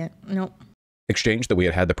like, I can't, nope. Exchange that we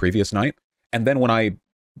had the previous night. And then when I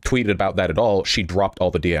tweeted about that at all, she dropped all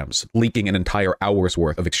the DMs, leaking an entire hour's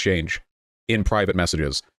worth of exchange in private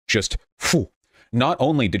messages. Just, phew. Not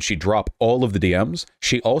only did she drop all of the DMs,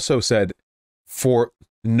 she also said, for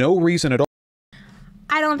no reason at all.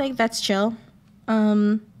 I don't think that's chill.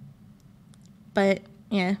 But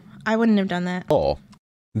yeah, I wouldn't have done that. All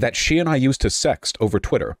that she and I used to sext over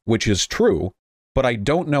Twitter, which is true, but I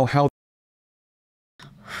don't know how.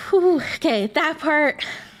 Whew, okay, that part.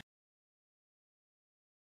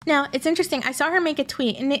 Now, it's interesting. I saw her make a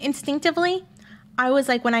tweet, and instinctively, I was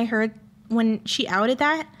like, when she outed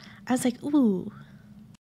that, I was like, ooh.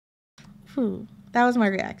 That was my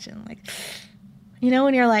reaction. Like, you know,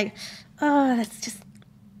 when you're like, oh, that's just,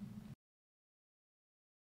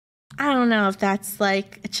 I don't know if that's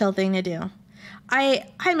like a chill thing to do.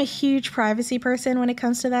 I'm a huge privacy person when it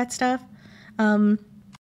comes to that stuff.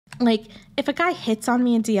 Like, if a guy hits on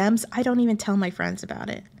me in DMs, I don't even tell my friends about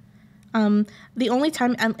it. The only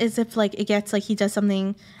time is if like it gets like he does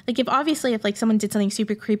something, like if like someone did something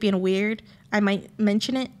super creepy and weird, I might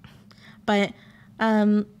mention it. But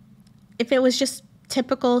if it was just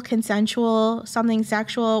typical consensual, something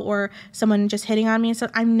sexual, or someone just hitting on me, so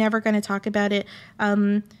I'm never going to talk about it.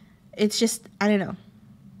 It's just, I don't know.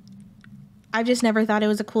 I've just never thought it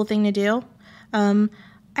was a cool thing to do.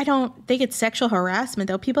 I don't think it's sexual harassment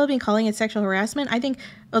though. People have been calling it sexual harassment. I think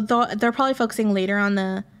they're probably focusing later on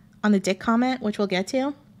the dick comment, which we'll get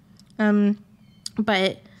to.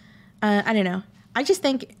 But I don't know. I just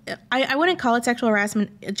think I wouldn't call it sexual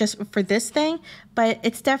harassment just for this thing, but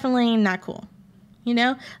it's definitely not cool. You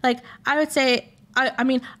know, like I would say, I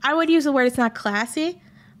mean, I would use the word it's not classy,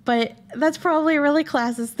 but that's probably a really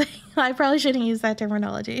classist thing. I probably shouldn't use that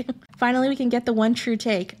terminology. Finally, we can get the one true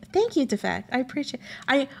take. Thank you, Defect. I appreciate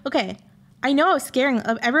okay. I know it was scaring.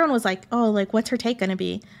 Everyone was like, oh, like, what's her take going to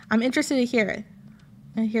be? I'm interested to hear it.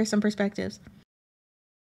 And hear some perspectives.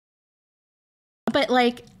 But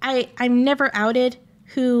like, I'm never outed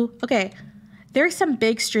who, okay, there's some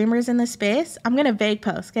big streamers in this space. I'm going to vague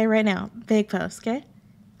post, okay, right now. Vague post, okay?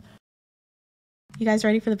 You guys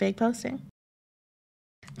ready for the vague posting?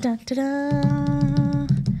 Dun, dun, dun.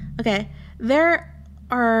 Okay, there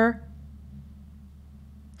are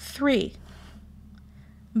 3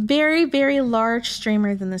 very, very large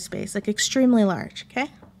streamers in this space, like extremely large, okay?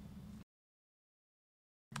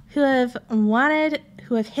 Who have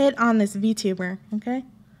hit on this VTuber, okay?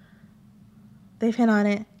 They've hit on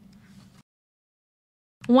it.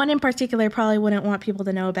 One in particular probably wouldn't want people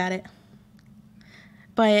to know about it.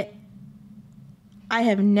 But I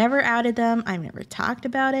have never outed them. I've never talked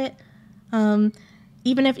about it.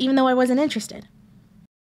 Even though I wasn't interested.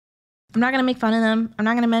 I'm not going to make fun of them. I'm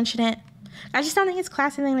not going to mention it. I just don't think it's a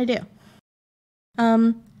classy thing to do.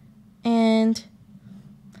 And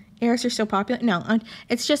Eris are so popular. No,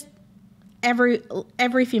 it's just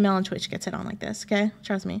every female on Twitch gets it on like this, okay?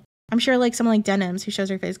 Trust me. I'm sure like someone like Denims who shows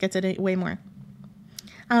her face gets it way more.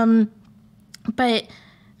 But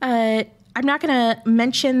I'm not going to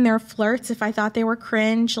mention their flirts if I thought they were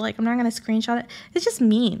cringe. Like, I'm not going to screenshot it. It's just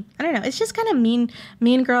mean. I don't know. It's just kind of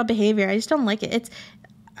mean girl behavior. I just don't like it. It's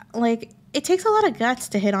like, it takes a lot of guts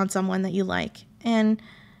to hit on someone that you like. And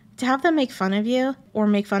to have them make fun of you or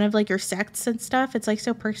make fun of like your sex and stuff, it's like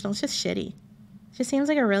so personal. It's just shitty. It just seems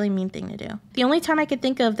like a really mean thing to do. The only time I could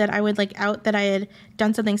think of that I would like out that I had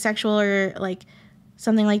done something sexual or like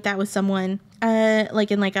something like that with someone,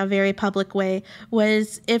 like in like a very public way,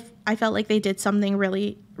 was if I felt like they did something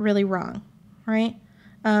really, really wrong, right?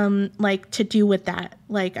 Like to do with that.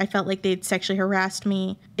 Like I felt like they'd sexually harassed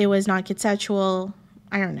me. It was not consensual.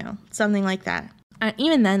 I don't know, something like that.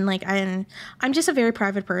 Even then, like I'm just a very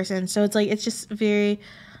private person, so it's like it's just very.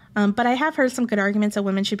 But I have heard some good arguments that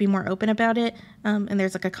women should be more open about it, and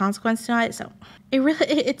there's like a consequence to it. So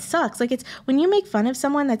it sucks. Like it's when you make fun of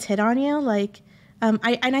someone that's hit on you, like.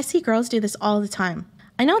 I see girls do this all the time.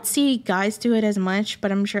 I don't see guys do it as much,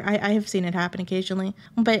 but I'm sure I have seen it happen occasionally.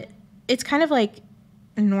 But it's kind of like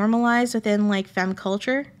normalized within like femme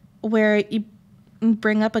culture where you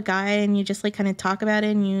bring up a guy and you just like kind of talk about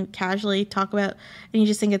it and you casually talk about and you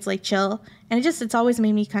just think it's like chill. And it's always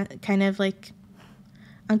made me kind of like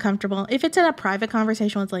uncomfortable. If it's in a private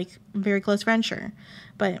conversation with like very close friends, sure.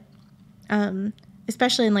 But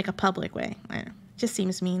especially in like a public way, it just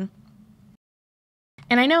seems mean.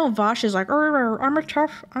 And I know Vaush is like, oh, I'm a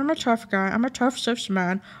tough guy. I'm a tough cis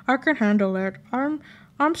man. I can handle it.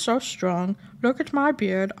 I'm so strong. Look at my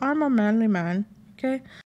beard. I'm a manly man. Okay,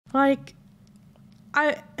 like,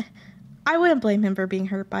 I wouldn't blame him for being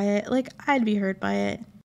hurt by it. Like, I'd be hurt by it.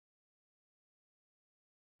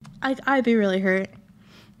 I'd be really hurt.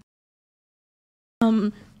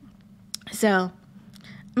 So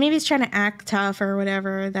maybe he's trying to act tough or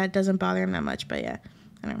whatever. That doesn't bother him that much. But yeah,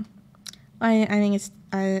 I don't know.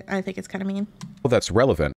 I think it's kind of mean. Well, that's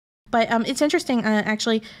relevant. But it's interesting,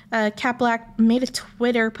 actually. Cat Blaque made a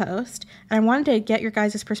Twitter post, and I wanted to get your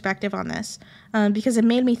guys' perspective on this because it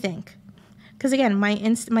made me think. Because again, my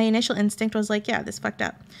initial instinct was like, yeah, this fucked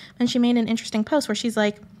up. And she made an interesting post where she's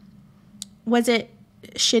like, was it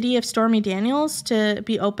shitty of Stormy Daniels to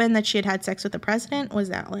be open that she had had sex with the president? Was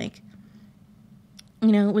that like,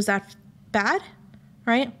 was that bad?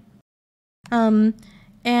 Right?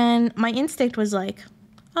 And my instinct was like,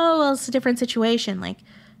 oh, well, it's a different situation. Like,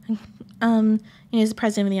 he's the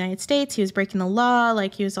president of the United States. He was breaking the law.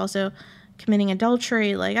 Like, he was also committing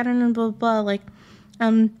adultery. Like, I don't know, blah, blah, blah. Like,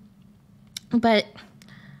 but,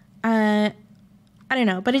 I don't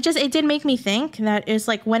know. But it did make me think that it's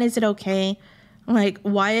like, when is it okay? Like,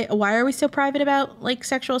 why are we so private about, like,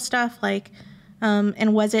 sexual stuff? Like,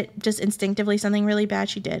 and was it just instinctively something really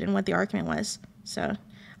bad she did and what the argument was? So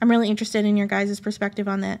I'm really interested in your guys' perspective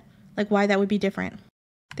on that, like why that would be different.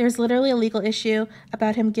 There's literally a legal issue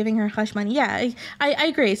about him giving her hush money. Yeah, I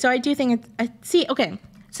agree. So I do think okay.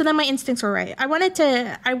 So then my instincts were right.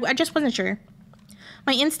 I just wasn't sure.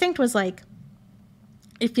 My instinct was like,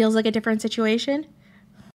 it feels like a different situation.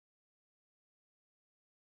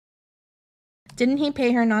 Didn't he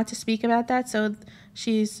pay her not to speak about that? So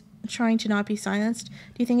she's trying to not be silenced.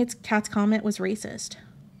 Do you think it's Kat's comment was racist?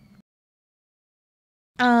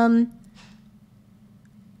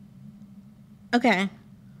 Okay.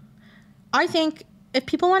 I think if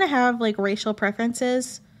people want to have like racial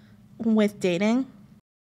preferences with dating,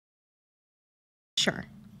 sure.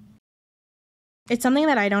 It's something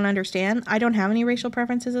that I don't understand. I don't have any racial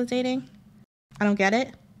preferences with dating. I don't get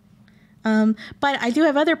it. But I do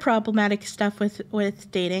have other problematic stuff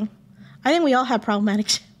with dating. I think we all have problematic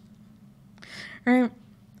shit. Right?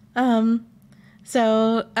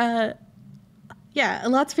 Yeah,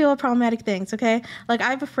 lots of people have problematic things, okay? Like, I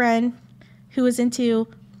have a friend who was into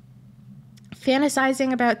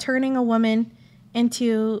fantasizing about turning a woman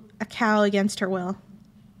into a cow against her will.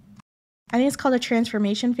 I think it's called a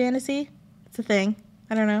transformation fantasy. It's a thing.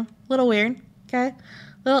 I don't know. A little weird, okay?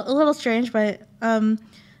 A little strange, but, I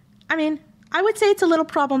mean, I would say it's a little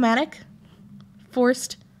problematic.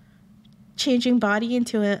 Forced changing body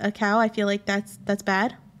into a cow. I feel like that's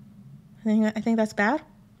bad. I think that's bad.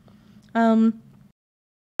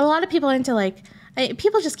 A lot of people are into like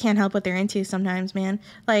people just can't help what they're into sometimes, man.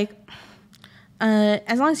 Like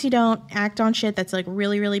as long as you don't act on shit that's like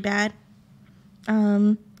really, really bad,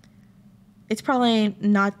 it's probably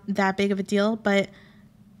not that big of a deal. But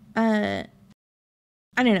I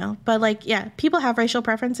don't know. But like, yeah, people have racial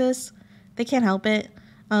preferences. They can't help it.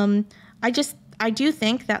 I do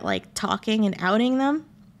think that like talking and outing them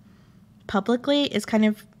publicly is kind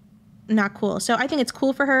of not cool. So I think it's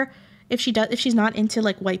cool for her if she's not into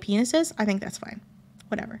like white penises. I think that's fine.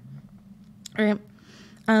 Whatever. All right.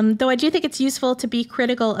 Though I do think it's useful to be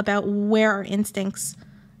critical about where our instincts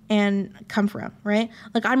and come from, right?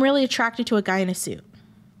 Like, I'm really attracted to a guy in a suit.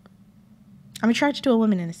 I'm attracted to a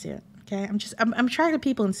woman in a suit, okay? I'm attracted to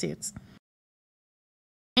people in suits.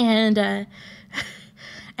 And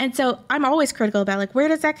and so I'm always critical about, like, where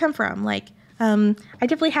does that come from? Like, I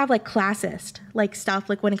definitely have, like, classist, like, stuff,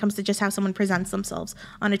 like, when it comes to just how someone presents themselves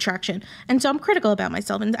on attraction. And so I'm critical about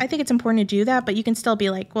myself. And I think it's important to do that, but you can still be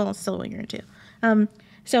like, well, it's still what you're into.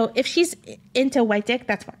 So if she's into white dick,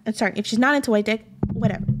 that's fine. I'm sorry. If she's not into white dick,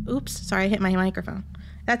 whatever. Oops. Sorry, I hit my microphone.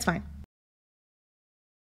 That's fine.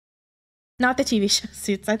 Not the TV show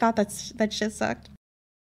Suits. I thought that shit sucked.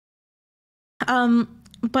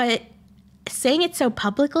 But saying it so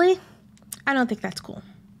publicly, I don't think that's cool.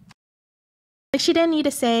 Like, she didn't need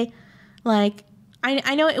to say, like,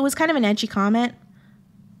 I know it was kind of an edgy comment.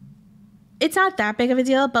 It's not that big of a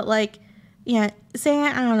deal, but, like, yeah, saying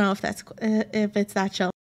it, I don't know if it's that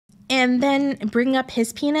chill. And then bringing up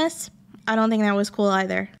his penis, I don't think that was cool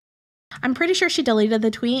either. I'm pretty sure she deleted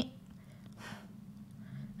the tweet.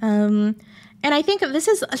 And I think this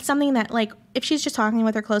is something that, like, if she's just talking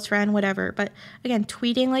with her close friend, whatever. But again,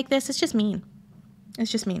 tweeting like this, it's just mean.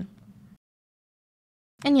 It's just mean.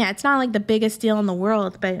 And yeah, it's not like the biggest deal in the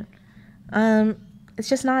world, but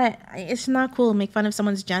it's not cool to make fun of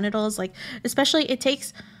someone's genitals. Like, especially it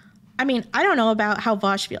takes, I mean, I don't know about how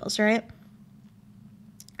Vaush feels, right?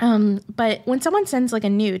 But when someone sends, like, a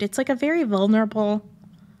nude, it's like a very vulnerable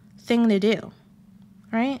thing to do,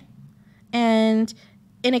 right? And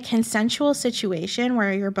in a consensual situation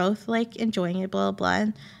where you're both, like, enjoying it, blah, blah,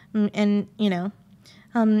 blah, and you know,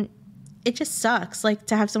 it just sucks, like,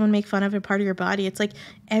 to have someone make fun of a part of your body. It's like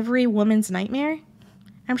every woman's nightmare.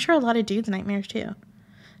 I'm sure a lot of dudes' nightmares too.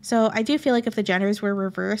 So I do feel like if the genders were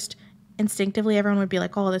reversed, instinctively everyone would be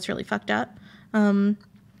like, oh, that's really fucked up. But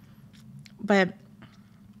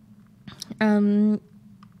yeah, I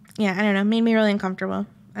don't know, made me really uncomfortable.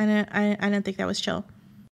 I don't think that was chill.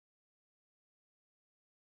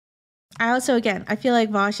 I feel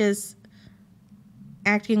like Vaush is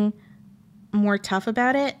acting more tough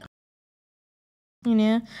about it. You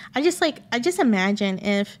know, I just imagine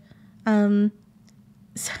if,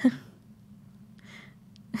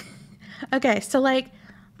 okay, so, like,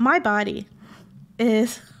 my body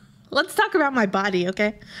is, let's talk about my body,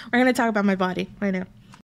 okay? We're going to talk about my body right now.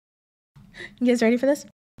 You guys ready for this?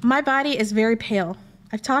 My body is very pale.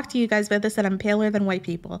 I've talked to you guys about this, that I'm paler than white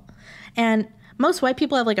people. And most white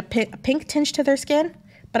people have, like, a pink tinge to their skin,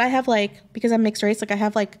 but I have, like, because I'm mixed race, like, I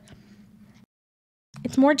have, like,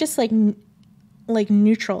 it's more just, like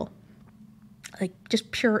neutral, like,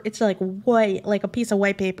 just pure. It's like white, like a piece of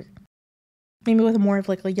white paper, maybe with more of,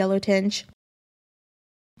 like, a yellow tinge.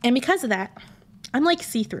 And because of that, I'm, like,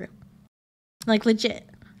 see-through, like, legit.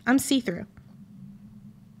 I'm see-through.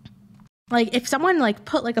 Like, if someone, like,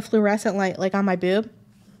 put, like, a fluorescent light, like, on my boob,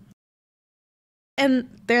 and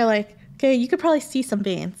they're like, okay, you could probably see some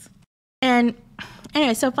veins. And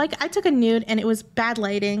anyway, so if, like, I took a nude and it was bad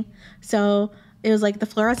lighting, so it was like the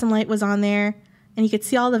fluorescent light was on there and you could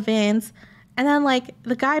see all the veins, and then, like,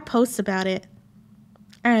 the guy posts about it.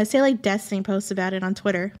 I don't know, say, like, Destiny posts about it on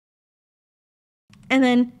Twitter, and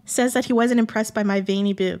then says that he wasn't impressed by my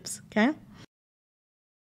veiny boobs, okay?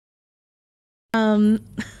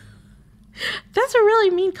 That's a really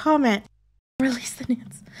mean comment. Release the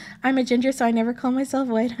nudes. I'm a ginger, so I never call myself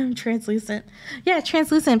white. I'm translucent. Yeah,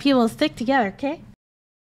 translucent people stick together, okay?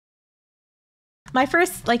 My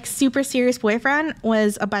first, like, super serious boyfriend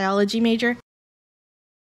was a biology major.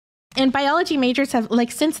 And biology majors have,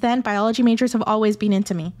 like, since then, biology majors have always been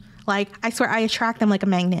into me. Like, I swear, I attract them like a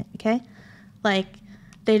magnet, okay? Like,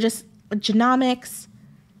 they just, genomics,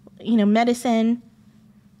 you know, medicine,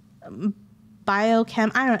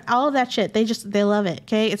 biochem, I don't know, all of that shit. They love it,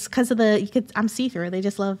 okay? It's because of I'm see-through. They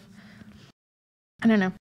just love, I don't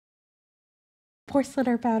know. Porcelain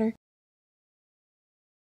or powder.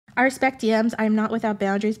 I respect DMs. I am not without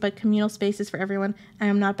boundaries, but communal spaces for everyone. I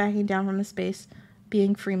am not backing down from the space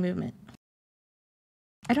being free movement.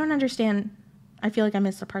 I don't understand. I feel like I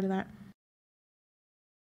missed a part of that.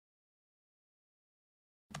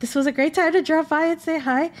 This was a great time to drop by and say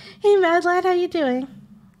hi. Hey, Mad Lad, how you doing?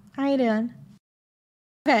 How you doing?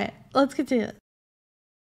 Okay, let's continue.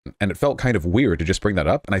 And it felt kind of weird to just bring that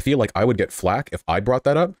up. And I feel like I would get flack if I brought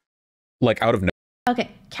that up, like, out of no.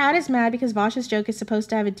 Okay, Kat is mad because Vaush's joke is supposed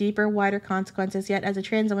to have a deeper, wider consequences, yet as a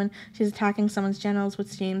trans woman, she's attacking someone's genitals, which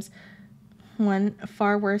seems, one,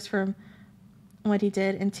 far worse from what he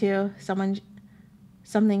did, and two,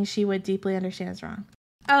 something she would deeply understand is wrong.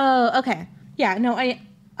 Oh, okay. Yeah, no, I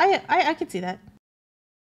could see that.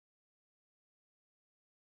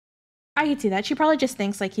 I could see that. She probably just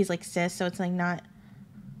thinks, like, he's, like, cis, so it's, like, not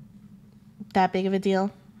that big of a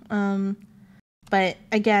deal. But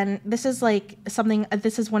again, this is like something,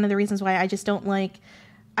 this is one of the reasons why I just don't like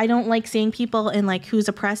seeing people in like who's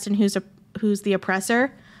oppressed and who's the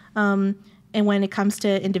oppressor. And when it comes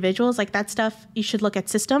to individuals, like that stuff, you should look at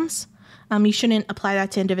systems. You shouldn't apply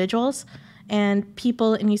that to individuals. And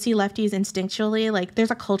people, and you see lefties instinctually, like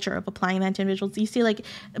there's a culture of applying that to individuals. You see like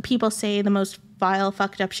people say the most vile,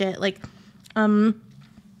 fucked up shit, like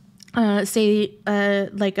say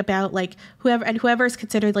like about like whoever is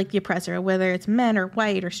considered like the oppressor, whether it's men or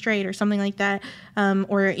white or straight or something like that,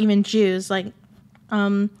 or even Jews, like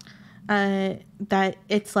that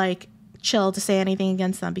it's like chill to say anything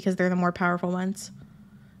against them because they're the more powerful ones.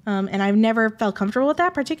 And I've never felt comfortable with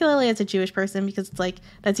that, particularly as a Jewish person, because it's like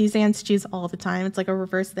that's used against Jews all the time. It's like a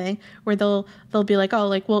reverse thing where they'll be like, oh,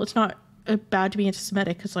 like, well, it's not bad to be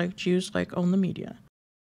anti-Semitic because like Jews like own the media.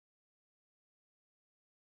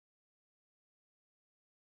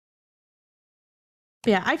 But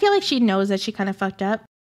yeah, I feel like she knows that she kind of fucked up.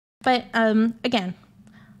 But again,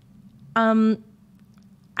 I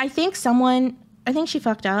think she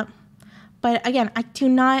fucked up. But again,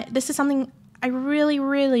 this is something I really,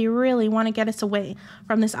 really, really want to get us away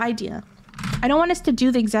from this idea. I don't want us to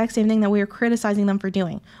do the exact same thing that we are criticizing them for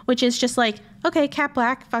doing, which is just like, okay, Cat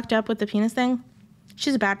Blaque fucked up with the penis thing.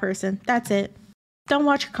 She's a bad person. That's it. Don't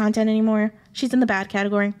watch her content anymore. She's in the bad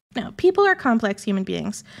category. No, people are complex human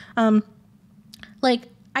beings. Like,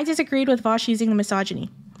 I disagreed with Vaush using the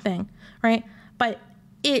misogyny thing, right? But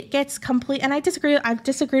it gets complete, and I've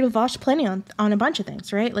disagreed with Vaush plenty on a bunch of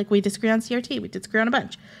things, right? Like, we disagree on CRT, we disagree on a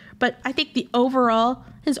bunch. But I think his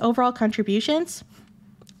overall contributions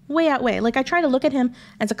way outweigh. Like, I try to look at him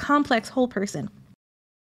as a complex whole person.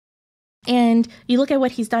 And you look at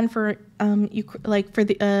what he's done for,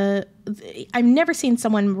 I've never seen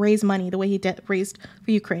someone raise money the way he raised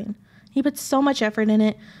for Ukraine. He puts so much effort in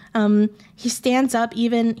it. He stands up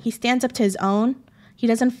to his own. He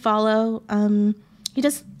doesn't follow,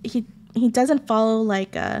 he doesn't follow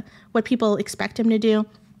like what people expect him to do.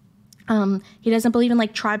 He doesn't believe in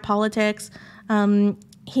like tribe politics.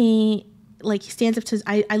 He stands up to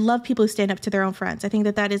I love people who stand up to their own friends. I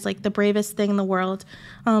think that is like the bravest thing in the world.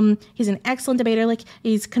 He's an excellent debater. Like,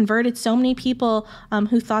 he's converted so many people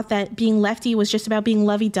who thought that being lefty was just about being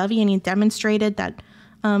lovey-dovey, and he demonstrated that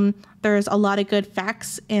there's a lot of good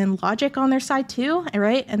facts and logic on their side too,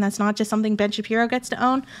 right? And that's not just something Ben Shapiro gets to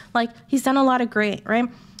own. Like, he's done a lot of great, right?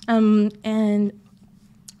 And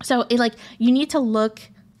so you need to look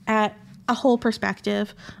at a whole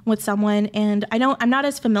perspective with someone. And I'm not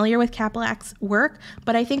as familiar with Cat Blaque's work,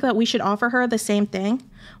 but I think that we should offer her the same thing,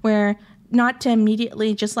 where not to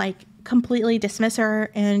immediately just like completely dismiss her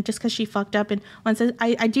and just because she fucked up. And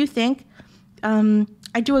I do think,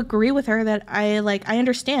 I do agree with her that I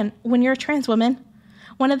understand when you're a trans woman,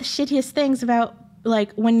 one of the shittiest things about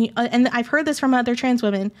like when you, and I've heard this from other trans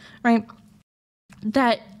women, right?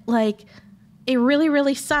 That like, it really,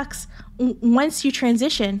 really sucks once you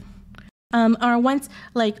transition, or once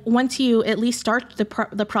you at least start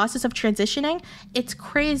the process of transitioning. It's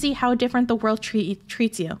crazy how different the world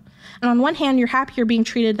treats you. And on one hand, you're happy you're being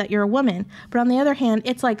treated that you're a woman, but on the other hand,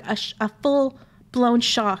 it's like a full blown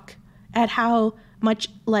shock at how much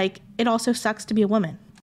like it also sucks to be a woman.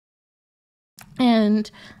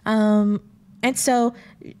 And so,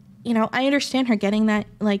 you know, I understand her getting that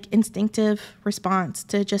like instinctive response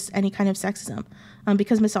to just any kind of sexism,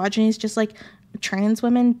 because misogyny is just like, trans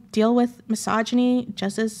women deal with misogyny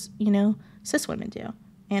just as, you know, cis women do.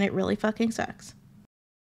 And it really fucking sucks.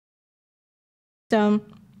 So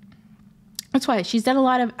that's why she's done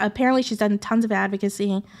apparently she's done tons of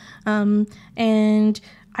advocacy. And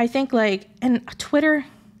I think like, and Twitter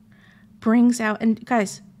brings out, and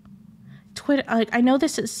guys, Twitter, like, I know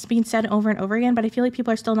this is being said over and over again, but I feel like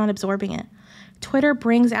people are still not absorbing it. Twitter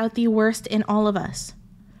brings out the worst in all of us.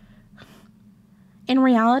 In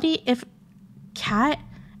reality, if Kat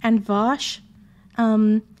and Vaush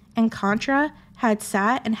and Contra had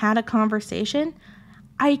sat and had a conversation,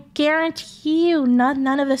 I guarantee you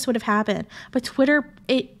none of this would have happened. But Twitter,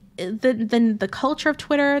 the culture of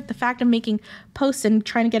Twitter, the fact of making posts and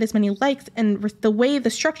trying to get as many likes, and the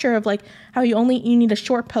structure of like how you need a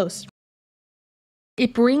short post,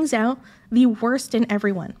 it brings out the worst in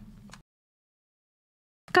everyone.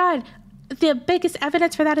 God, the biggest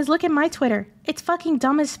evidence for that is look at my Twitter. It's fucking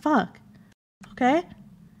dumb as fuck. Okay?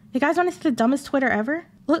 You guys want to see the dumbest Twitter ever?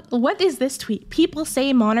 Look, what is this tweet? People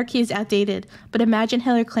say monarchy is outdated, but imagine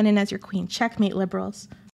Hillary Clinton as your queen. Checkmate, liberals.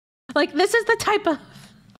 Like, this is the type of...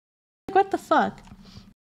 What the fuck?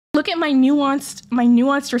 Look at my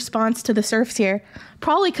nuanced response to the serfs here.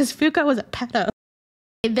 Probably because Foucault was a pedo.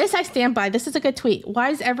 This I stand by. This is a good tweet. Why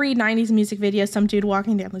is every 90s music video some dude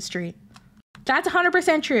walking down the street? That's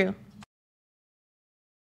 100% true.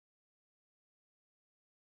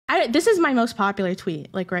 This is my most popular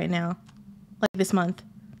tweet, like right now, like this month.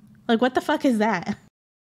 Like, what the fuck is that?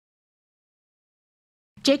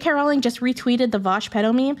 J.K. Rowling just retweeted the Vaush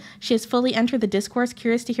pedo meme. She has fully entered the discourse.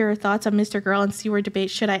 Curious to hear her thoughts on Mr. Girl and C-word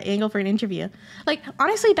debate. Should I angle for an interview? Like,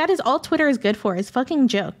 honestly, that is all Twitter is good for, is fucking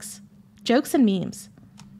jokes. Jokes and memes.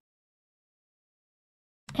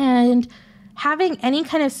 And having any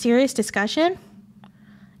kind of serious discussion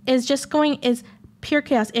is pure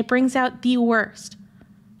chaos. It brings out the worst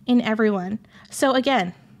in everyone. So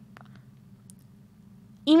again,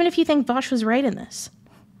 even if you think Vaush was right in this,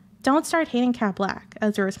 don't start hating Cat Blaque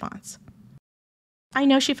as a response. I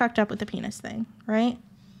know she fucked up with the penis thing, right?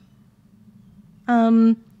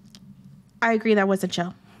 I agree that wasn't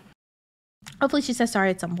chill. Hopefully she says sorry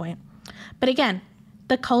at some point. But again,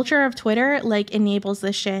 the culture of Twitter like enables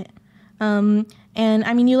this shit. And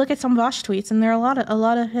I mean, you look at some Vaush tweets, and there are a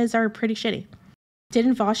lot of his are pretty shitty.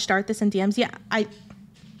 Didn't Vaush start this in DMs? Yeah, I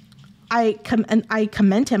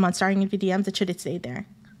commend him on starting in DMs. It should have stayed there.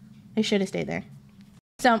 It should have stayed there.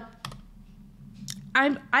 So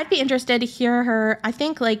I'd be interested to hear her. I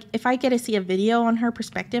think like if I get to see a video on her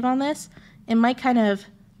perspective on this, it might kind of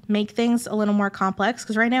make things a little more complex.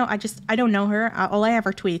 Because right now I don't know her. All I have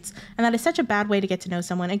are tweets, and that is such a bad way to get to know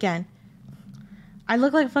someone. Again, I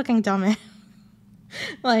look like a fucking dumbass.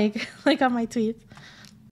 like on my tweets.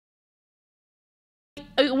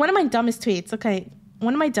 One of my dumbest tweets. Okay,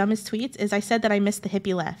 one of my dumbest tweets is I said that I missed the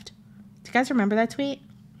hippie left. Do you guys remember that tweet?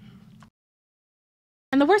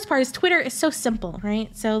 And the worst part is Twitter is so simple, right?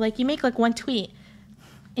 So like you make like one tweet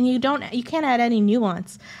and you can't add any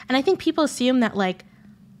nuance. And I think people assume that like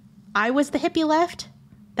I was the hippie left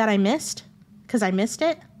that I missed because I missed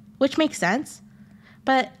it, which makes sense.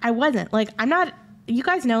 But I wasn't. Like I'm not, you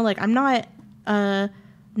guys know, like I'm not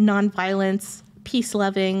non-violence,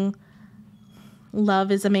 peace-loving,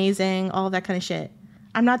 love is amazing, all that kind of shit.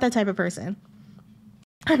 I'm not that type of person.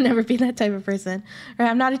 I've never been that type of person. Right?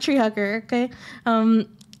 I'm not a tree hugger, okay? I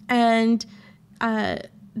have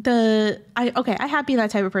been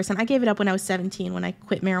that type of person. I gave it up when I was 17 when I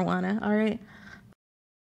quit marijuana, all right?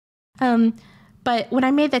 But when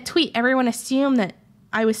I made that tweet, everyone assumed that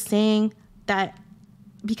I was saying that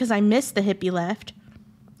because I missed the hippie left,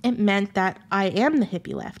 it meant that I am the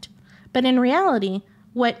hippie left. But in reality,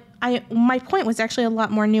 my point was actually a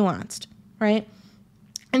lot more nuanced, right?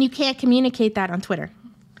 And you can't communicate that on Twitter.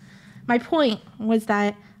 My point was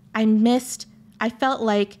that I felt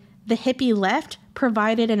like the hippie left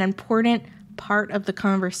provided an important part of the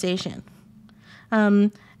conversation.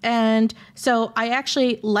 And so I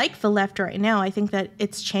actually like the left right now. I think that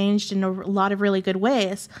it's changed in a lot of really good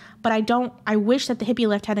ways, but I wish that the hippie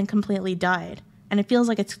left hadn't completely died. And it feels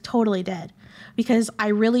like it's totally dead because I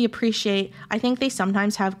really I think they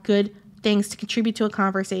sometimes have good things to contribute to a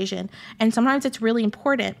conversation. And sometimes it's really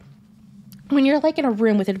important when you're like in a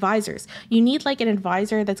room with advisors, you need like an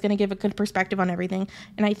advisor that's going to give a good perspective on everything.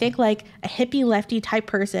 And I think like a hippie lefty type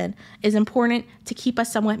person is important to keep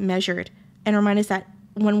us somewhat measured and remind us that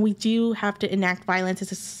when we do have to enact violence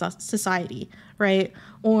as a society, right,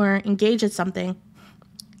 or engage in something,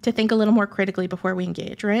 to think a little more critically before we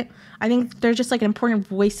engage, right? I think they're just like an important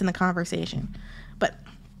voice in the conversation. But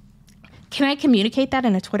can I communicate that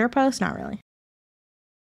in a Twitter post? Not really.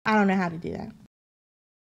 I don't know how to do that.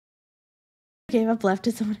 I gave up left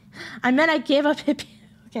to somebody. I meant I gave up hippie.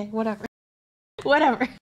 Okay, whatever. Whatever.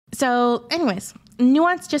 So anyways,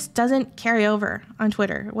 nuance just doesn't carry over on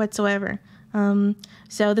Twitter whatsoever.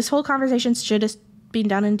 So this whole conversation should have been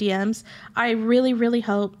done in DMs. I really, really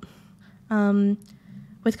hope,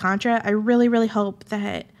 with Contra, I really, really hope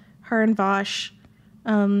that her and Vaush,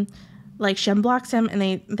 like Shem blocks him and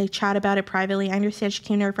they chat about it privately. I understand she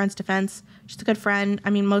came to her friend's defense. She's a good friend. I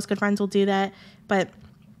mean, most good friends will do that, but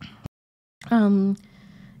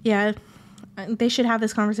yeah, they should have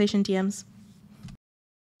this conversation DMs.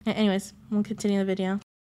 Anyways, we'll continue the video.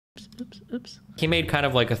 Oops. He made kind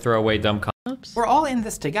of like a throwaway dumb comment. Oops. We're all in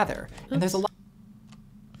this together, and there's a lot.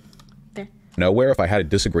 There. Nowhere if I had a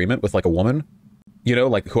disagreement with like a woman, you know,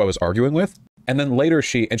 like who I was arguing with. And then later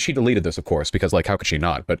she deleted this, of course, because like, how could she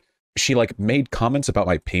not? But she like made comments about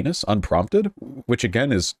my penis unprompted, which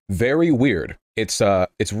again is very weird. It's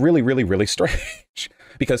really, really, really strange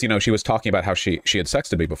because, you know, she was talking about how she had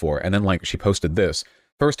sexted me before. And then like she posted this.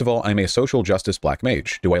 First of all, I'm a social justice black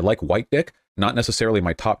mage. Do I like white dick? Not necessarily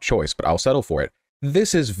my top choice, but I'll settle for it.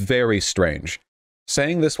 This is very strange.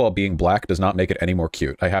 Saying this while being black does not make it any more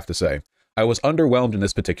cute, I have to say. I was underwhelmed in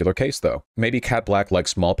this particular case, though. Maybe Cat Blaque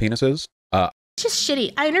likes small penises. It's just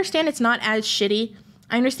shitty. I understand it's not as shitty.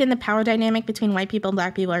 I understand the power dynamic between white people and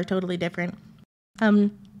black people are totally different.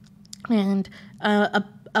 And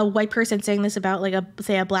a white person saying this about like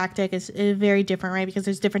say a black dick is very different, right? Because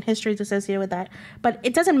there's different histories associated with that. But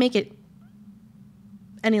it doesn't make it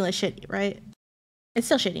any less shitty, right? It's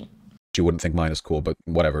still shitty. She wouldn't think mine is cool, but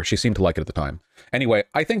whatever. She seemed to like it at the time. Anyway,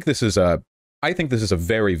 I think this is a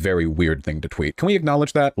very, very weird thing to tweet. Can we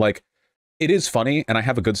acknowledge that? Like, it is funny, and I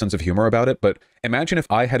have a good sense of humor about it, but imagine if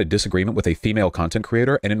I had a disagreement with a female content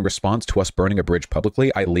creator, and in response to us burning a bridge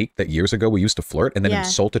publicly, I leaked that years ago we used to flirt and then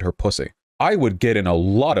insulted her pussy. I would get in a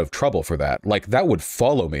lot of trouble for that. Like, that would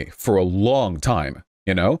follow me for a long time,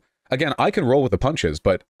 you know? Again, I can roll with the punches,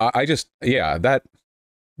 but I just, yeah, that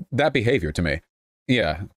behavior to me,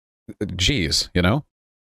 yeah, geez, you know?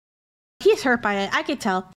 He's hurt by it. I could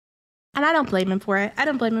tell. And I don't blame him for it. I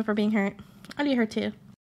don't blame him for being hurt. I'd be hurt too.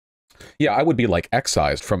 Yeah, I would be like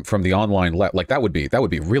excised from the online like that would be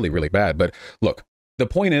really, really bad. But look, the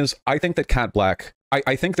point is, I think that Cat Blaque,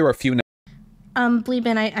 I think there are a few.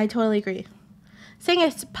 Bleeben, I totally agree. Saying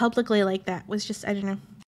it publicly like that was just, I don't know.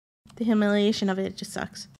 The humiliation of it just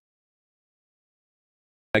sucks.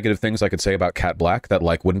 Negative things I could say about Cat Blaque that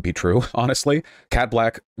like wouldn't be true, honestly. Cat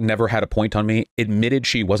Blaque never had a point on me, admitted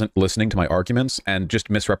she wasn't listening to my arguments, and just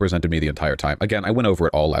misrepresented me the entire time. Again, I went over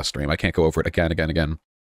it all last stream. I can't go over it again.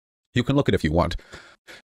 You can look at it if you want.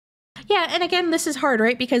 Yeah, and again, this is hard,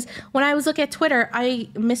 right? Because when I was looking at Twitter, I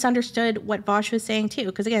misunderstood what Vaush was saying too,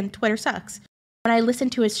 because again, Twitter sucks. When I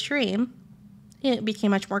listened to his stream, it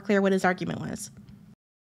became much more clear what his argument was.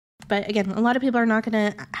 But again, a lot of people are not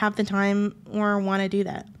going to have the time or want to do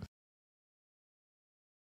that.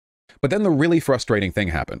 But then the really frustrating thing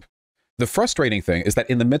happened. The frustrating thing is that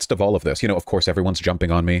in the midst of all of this, you know, of course, everyone's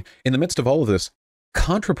jumping on me. In the midst of all of this,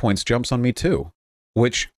 Contrapoints jumps on me too,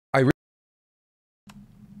 which I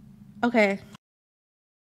Okay.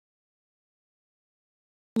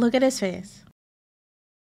 Look at his face.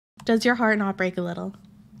 Does your heart not break a little?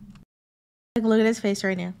 Like, look at his face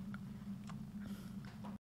right now.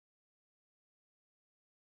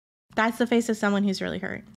 That's the face of someone who's really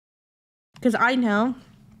hurt. Because I know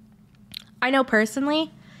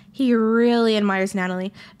personally, he really admires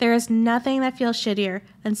Natalie. There is nothing that feels shittier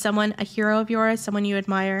than someone, a hero of yours, someone you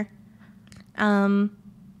admire, hurting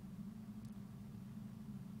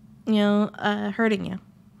you,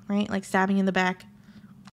 right? Like stabbing you in the back,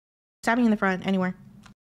 stabbing you in the front, anywhere.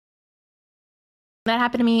 That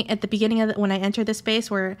happened to me at the beginning of when I entered this space,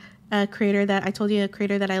 where a creator that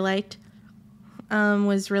I liked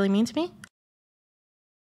was really mean to me.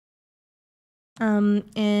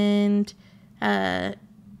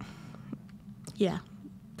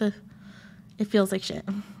 It feels like shit.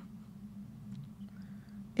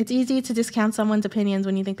 It's easy to discount someone's opinions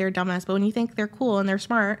when you think they're a dumbass, but when you think they're cool and they're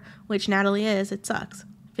smart, which Natalie is, it sucks.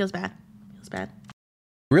 It feels bad.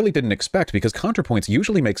 really didn't expect, because Contrapoints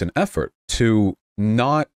usually makes an effort to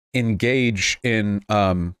not engage in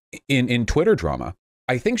Twitter drama.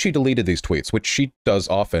 I think she deleted these tweets, which she does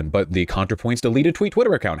often, but the Contrapoints deleted tweet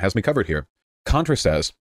Twitter account has me covered here. Contra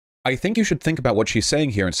says, I think you should think about what she's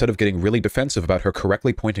saying here instead of getting really defensive about her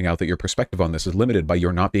correctly pointing out that your perspective on this is limited by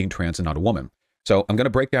your not being trans and not a woman. So I'm going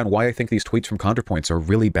to break down why I think these tweets from Contrapoints are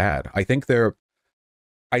really bad. I think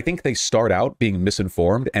they start out being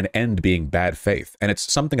misinformed and end being bad faith. And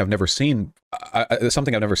it's something I've never seen,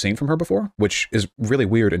 from her before, which is really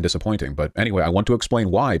weird and disappointing. But anyway, I want to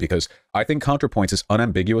explain why, because I think Contrapoints is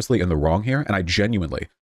unambiguously in the wrong here. And I genuinely,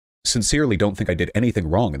 sincerely don't think I did anything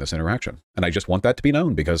wrong in this interaction. And I just want that to be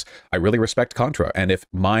known, because I really respect Contra. And if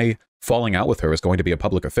my falling out with her is going to be a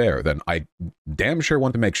public affair, then I damn sure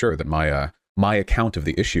want to make sure that my account of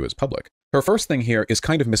the issue is public. Her first thing here is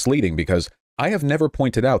kind of misleading, because I have never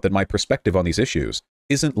pointed out that my perspective on these issues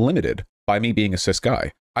isn't limited by me being a cis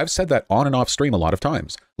guy. I've said that on and off stream a lot of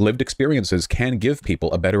times. Lived experiences can give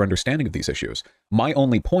people a better understanding of these issues. My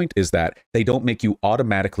only point is that they don't make you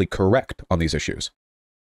automatically correct on these issues.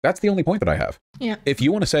 That's the only point that I have. Yeah. If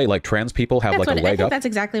you want to say like trans people have like a leg up. That's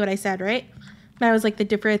exactly what I said, right? That was like the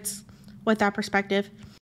difference with that perspective.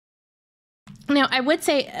 Now, I would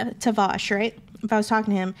say to Vaush, right, if I was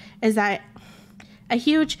talking to him, is that a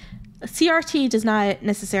huge CRT does not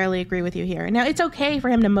necessarily agree with you here. Now, it's okay for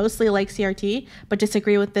him to mostly like CRT, but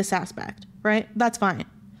disagree with this aspect, right? That's fine.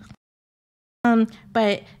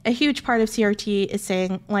 But a huge part of CRT is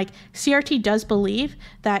saying, like, CRT does believe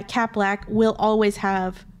that Cat Blaque will always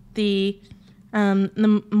have the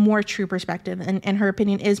more true perspective, and her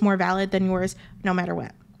opinion is more valid than yours, no matter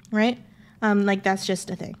what, right? Like, that's just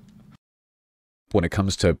a thing. When it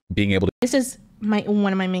comes to being able to... This is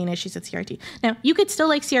one of my main issues with CRT. Now, you could still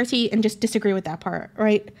like CRT and just disagree with that part,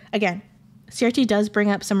 right? Again, CRT does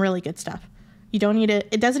bring up some really good stuff. You don't need it.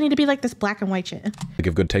 It doesn't need to be like this black and white shit. To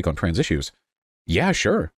give good take on trans issues. Yeah,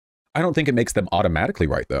 sure. I don't think it makes them automatically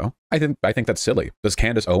right, though. I think that's silly. Does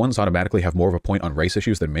Candace Owens automatically have more of a point on race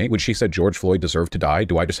issues than me? When she said George Floyd deserved to die,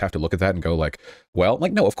 do I just have to look at that and go like, well,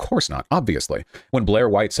 like, no, of course not, obviously. When Blaire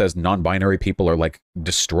White says non-binary people are like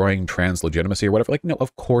destroying trans legitimacy or whatever, like, no,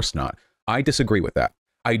 of course not. I disagree with that.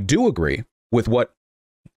 I do agree with what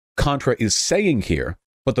Contra is saying here,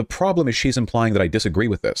 but the problem is she's implying that I disagree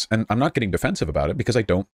with this, and I'm not getting defensive about it because I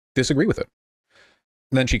don't disagree with it.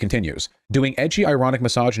 And then she continues, doing edgy, ironic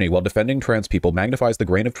misogyny while defending trans people magnifies the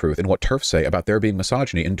grain of truth in what TERFs say about there being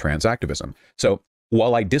misogyny in trans activism. So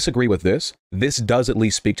while I disagree with this does at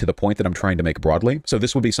least speak to the point that I'm trying to make broadly. So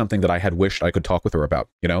this would be something that I had wished I could talk with her about.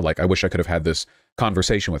 You know, like I wish I could have had this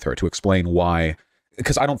conversation with her to explain why,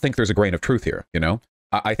 because I don't think there's a grain of truth here, you know?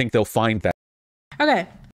 I think they'll find that. Okay,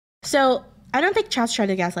 so I don't think chat's trying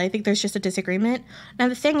to gaslight. I think there's just a disagreement. Now,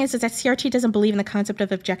 the thing is that CRT doesn't believe in the concept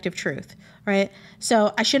of objective truth, right?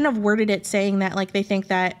 So I shouldn't have worded it saying that, like, they think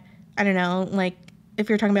that, I don't know, like, if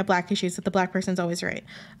you're talking about black issues, that the black person's always right.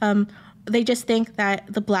 They just think that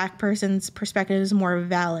the black person's perspective is more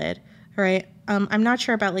valid, right? I'm not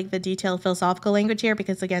sure about, like, the detailed philosophical language here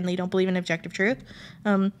because, again, they don't believe in objective truth,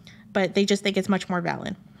 but they just think it's much more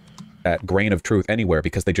valid. That grain of truth anywhere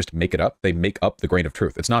because they just make it up. They make up the grain of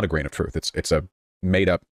truth. It's not a grain of truth. It's a made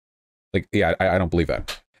up, like, yeah, I don't believe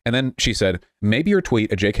that. And then she said, maybe your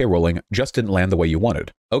tweet at J.K. Rowling just didn't land the way you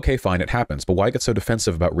wanted. Okay, fine, it happens, but why get so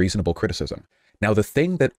defensive about reasonable criticism? Now, the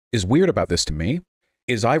thing that is weird about this to me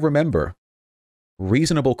is I remember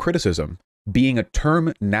reasonable criticism being a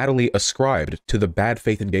term Natalie ascribed to the bad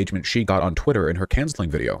faith engagement she got on Twitter in her canceling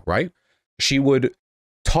video, right? She would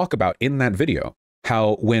talk about in that video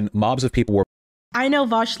how when mobs of people were... I know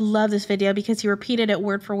Vaush loved this video because he repeated it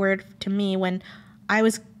word for word to me when I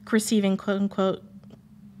was receiving quote-unquote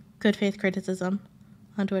good faith criticism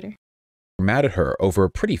on Twitter. Mad at her over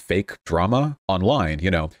pretty fake drama online,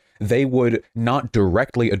 you know, they would not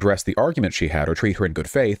directly address the argument she had or treat her in good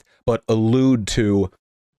faith, but allude to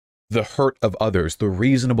the hurt of others, the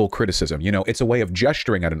reasonable criticism. You know, it's a way of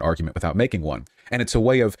gesturing at an argument without making one. And it's a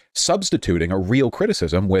way of substituting a real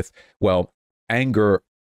criticism with, well, anger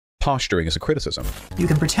posturing as a criticism. You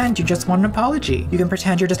can pretend you just want an apology. You can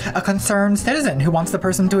pretend you're just a concerned citizen who wants the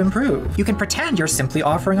person to improve. You can pretend you're simply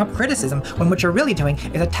offering up criticism when what you're really doing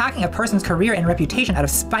is attacking a person's career and reputation out of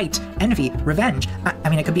spite, envy, revenge. I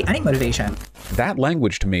mean, it could be any motivation. That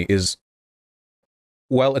language to me is,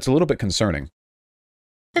 well, it's a little bit concerning.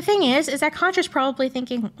 The thing is that Contra's probably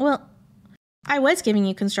thinking, well, I was giving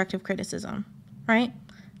you constructive criticism, right?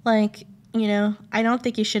 Like, you know, I don't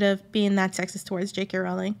think you should have been that sexist towards J.K.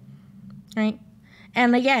 Rowling, right?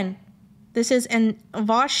 And again, and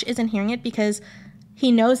Vaush isn't hearing it because he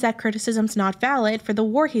knows that criticism's not valid for the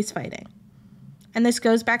war he's fighting. And this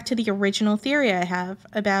goes back to the original theory I have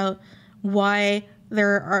about why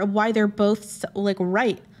they're both like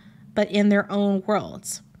right, but in their own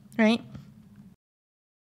worlds, right?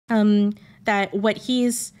 That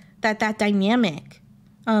dynamic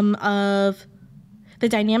of the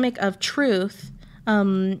dynamic of truth,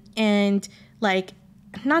 and like,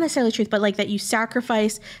 not necessarily truth, but like that you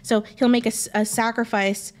sacrifice. So he'll make a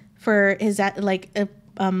sacrifice for his, like,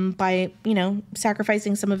 by, you know,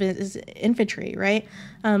 sacrificing some of his infantry, right?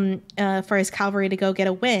 For his cavalry to go get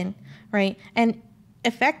a win, right? And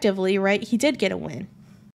effectively, right, he did get a win.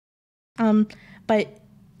 But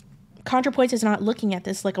Contrapoints is not looking at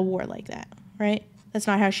this like a war like that, right? That's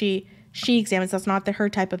not how she examines. That's not her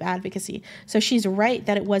type of advocacy. So she's right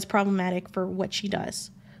that it was problematic for what she does.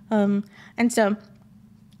 And so,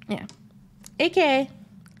 yeah. AKA,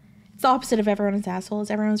 it's the opposite of everyone's assholes.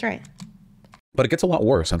 Everyone's right. But it gets a lot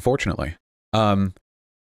worse, unfortunately. Oh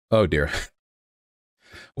dear.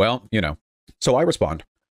 Well, you know. So I respond,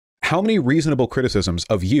 how many reasonable criticisms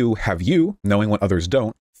of you have you, knowing what others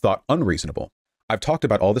don't, thought unreasonable? I've talked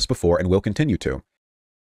about all this before and will continue to.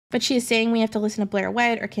 But she is saying we have to listen to Blaire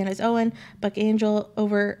White or Candace Owen, Buck Angel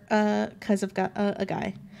over because of a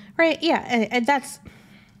guy, right? Yeah, and that's,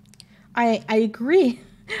 I agree.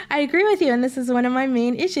 I agree with you, and this is one of my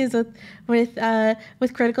main issues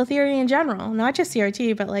with critical theory in general, not just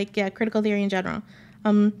CRT, but like, yeah, critical theory in general.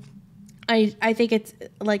 I think it's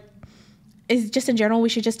just in general we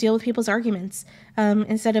should just deal with people's arguments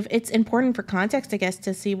instead of, it's important for context, I guess,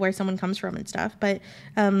 to see where someone comes from and stuff, but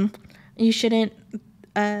you shouldn't.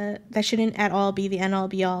 That shouldn't at all be the end all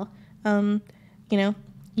be all. You know,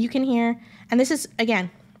 you can hear, and this is,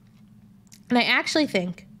 again, and I actually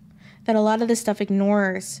think that a lot of this stuff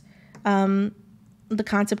ignores the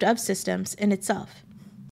concept of systems in itself,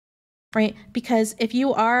 right? Because if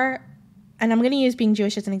you are and I'm going to use being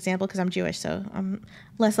Jewish as an example because I'm Jewish, so I'm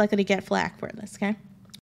less likely to get flack for this, okay?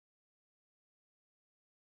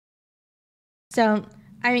 So,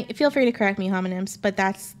 I mean, feel free to correct me, homonyms, but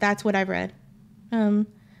that's what I've read.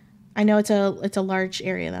 I know it's a large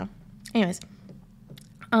area though. Anyways,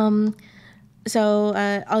 so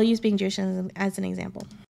I'll use being Jewish as an example.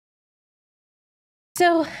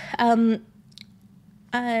 So,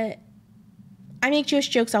 I make Jewish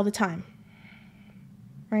jokes all the time,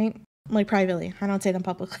 right? Like privately. I don't say them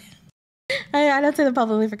publicly. I don't say them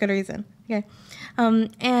publicly for good reason. Okay,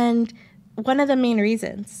 and one of the main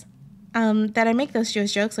reasons that I make those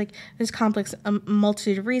Jewish jokes, like there's complex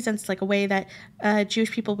multitude of reasons, like a way that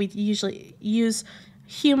Jewish people, we usually use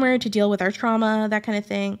humor to deal with our trauma, that kind of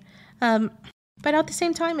thing. But at the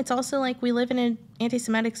same time, it's also like we live in an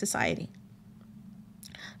anti-Semitic society.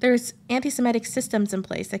 There's anti-Semitic systems in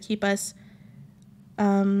place that keep us,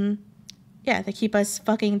 that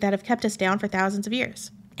have kept us down for thousands of years.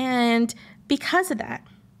 And because of that,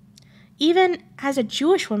 even as a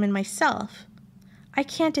Jewish woman myself, I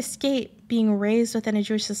can't escape being raised within a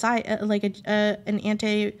Jewish society, an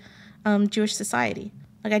anti-Jewish society.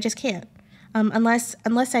 Like I just can't, unless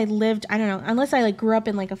I lived, I don't know, unless I like grew up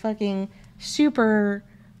in like a fucking super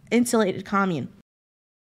insulated commune.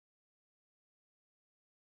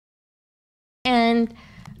 And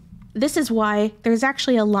this is why there's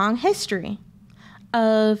actually a long history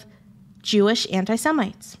of Jewish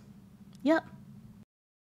anti-Semites. Yep.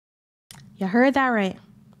 You heard that right.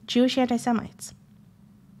 Jewish anti-Semites.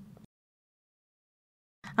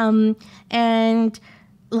 And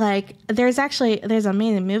like there's an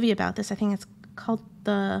amazing movie about this. I think it's called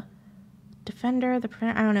The Defender,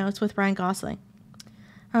 I don't know, it's with Ryan Gosling.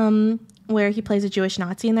 Where he plays a Jewish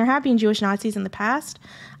Nazi, and there have been Jewish Nazis in the past.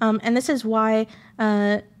 And this is why,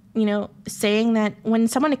 saying that when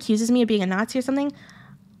someone accuses me of being a Nazi or something,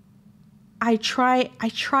 I try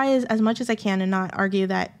as much as I can to not argue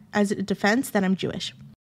that as a defense that I'm Jewish.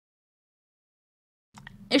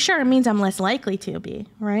 Sure, it means I'm less likely to be,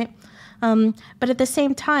 right? But at the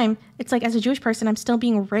same time, it's like as a Jewish person, I'm still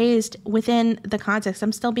being raised within the context.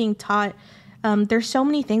 I'm still being taught. There's so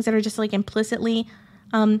many things that are just like implicitly.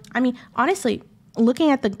 I mean, honestly,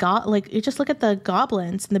 looking at you just look at the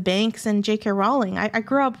goblins and the Banks and J.K. Rowling. I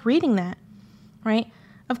grew up reading that, right?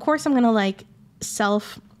 Of course, I'm gonna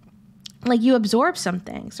you absorb some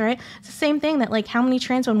things, right? It's the same thing that like how many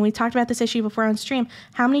trans women, we talked about this issue before on stream,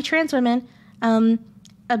 how many trans women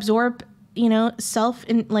absorb,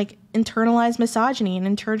 internalized misogyny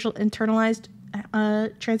and internalized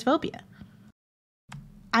transphobia.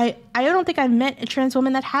 I don't think I've met a trans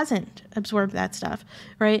woman that hasn't absorbed that stuff,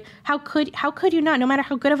 right? How could you not, no matter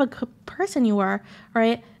how good of a person you are,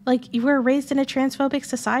 right? Like you were raised in a transphobic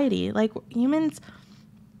society. Like humans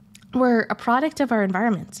were a product of our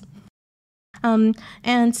environments.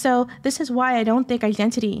 And so this is why I don't think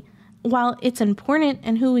identity, while it's important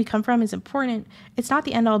and who we come from is important, it's not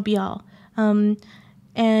the end all be all. So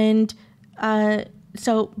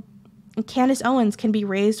Candace Owens can be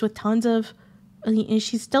raised with tons of,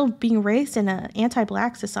 she's still being raised in an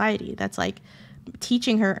anti-Black society that's like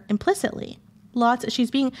teaching her implicitly. She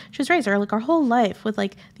was raised her like our whole life with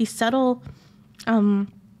like these subtle, subtle,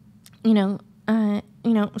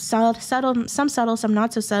 some subtle, some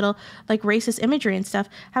not so subtle, like racist imagery and stuff.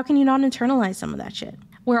 How can you not internalize some of that shit?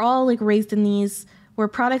 We're all like raised in we're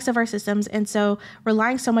products of our systems. And so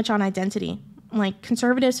relying so much on identity, like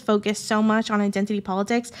conservatives focus so much on identity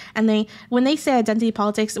politics. And when they say identity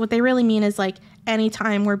politics, what they really mean is like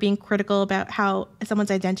anytime we're being critical about how someone's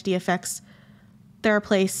identity affects their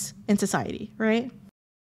place in society, right?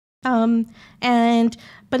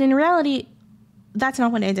 But in reality, that's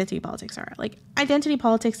not what identity politics are. Like identity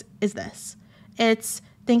politics is this. It's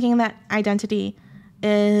thinking that identity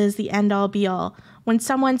is the end all be all. When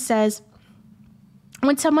someone defends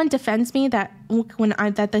me that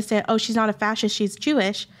they say, oh, she's not a fascist, she's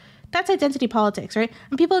Jewish, that's identity politics, right?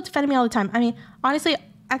 And people defend me all the time. I mean, honestly,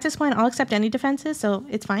 at this point, I'll accept any defenses, so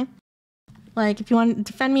it's fine. Like, if you want to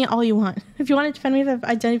defend me, all you want. If you want to defend me for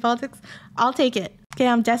identity politics, I'll take it. Okay,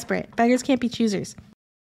 I'm desperate. Beggars can't be choosers.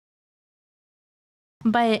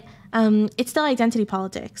 But it's still identity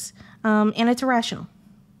politics, and it's irrational,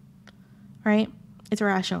 right? It's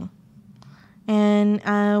irrational.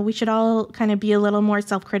 And we should all kind of be a little more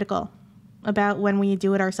self-critical about when we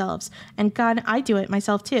do it ourselves. And God, I do it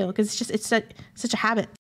myself too, because it's such a habit.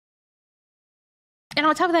 And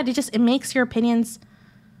on top of that, it makes your opinions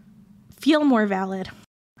feel more valid.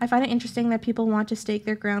 I find it interesting that people want to stake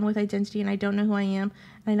their ground with identity, and I don't know who I am,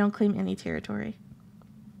 and I don't claim any territory.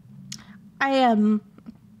 I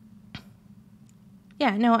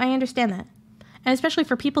understand that. And especially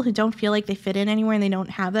for people who don't feel like they fit in anywhere and they don't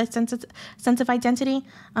have that sense of identity.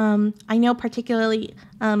 I know particularly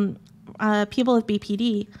people with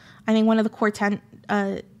BPD, I think one of the core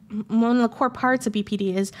parts of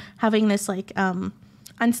BPD is having this like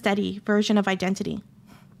unsteady version of identity.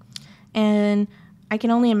 And I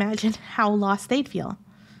can only imagine how lost they'd feel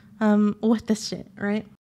with this shit, right?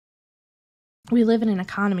 We live in an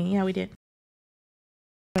economy. Yeah, we do.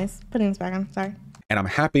 Anyways, putting this back on. Sorry. And I'm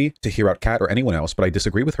happy to hear out Kat or anyone else, but I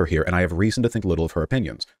disagree with her here, and I have reason to think little of her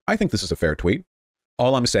opinions. I think this is a fair tweet.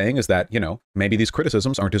 All I'm saying is that, maybe these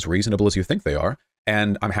criticisms aren't as reasonable as you think they are,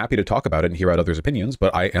 and I'm happy to talk about it and hear out others' opinions,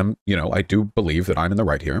 but I am, I do believe that I'm in the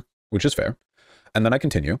right here, which is fair. And then I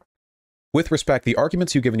continue. With respect, the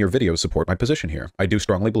arguments you give in your videos support my position here. I do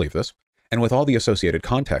strongly believe this. And with all the associated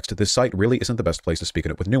context, this site really isn't the best place to speak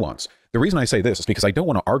in it with nuance. The reason I say this is because I don't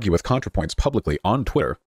want to argue with Contrapoints publicly on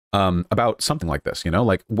Twitter about something like this,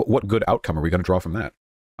 like what good outcome are we going to draw from that?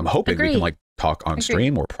 I'm hoping we can like talk on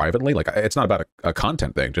stream or privately. Like it's not about a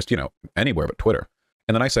content thing, just, anywhere but Twitter.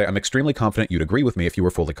 And then I say, I'm extremely confident you'd agree with me if you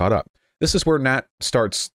were fully caught up. This is where Nat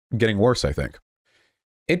starts getting worse, I think.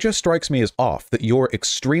 It just strikes me as off that you're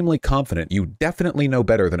extremely confident you definitely know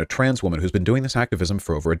better than a trans woman who's been doing this activism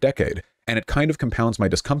for over a decade, and it kind of compounds my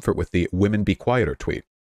discomfort with the "women be quieter" tweet.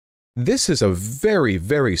 This is a very,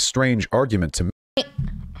 very strange argument to me.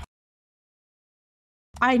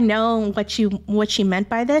 I know what she meant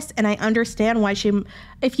by this, and I understand why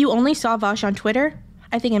if you only saw Vaush on Twitter,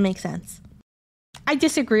 I think it makes sense. I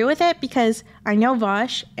disagree with it because I know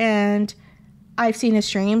Vaush, and I've seen his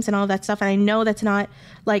streams and all that stuff, and I know that's not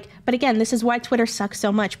like, but again, this is why Twitter sucks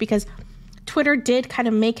so much, because Twitter did kind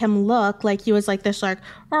of make him look like he was like this, like,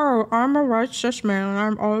 oh, I'm a right cis man and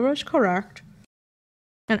I'm always correct.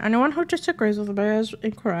 And anyone who disagrees with me is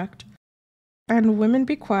incorrect. And women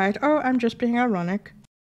be quiet. Oh, I'm just being ironic.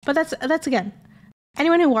 But that's again,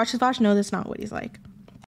 anyone who watches Vaush knows that's not what he's like.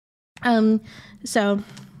 So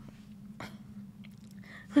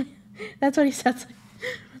that's what he says.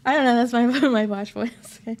 I don't know, that's my Vaush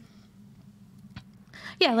voice. Okay.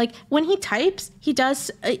 Yeah, like when he types, he does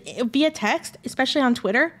via text, especially on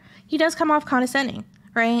Twitter, he does come off condescending,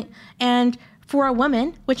 right? And for a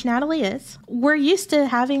woman, which Natalie is, we're used to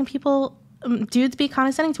having people, dudes be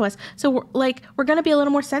condescending to us. So we're going to be a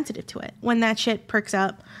little more sensitive to it when that shit perks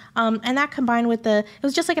up. And that combined with it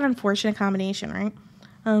was just like an unfortunate combination, right?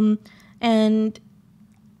 And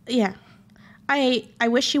yeah, I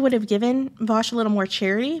wish she would have given Vaush a little more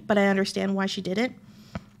charity, but I understand why she didn't.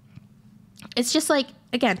 It's just like,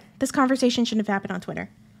 again, this conversation shouldn't have happened on Twitter.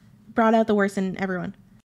 Brought out the worst in everyone.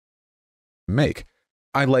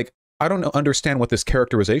 I don't understand what this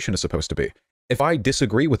characterization is supposed to be. If I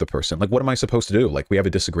disagree with a person, like, what am I supposed to do? Like, we have a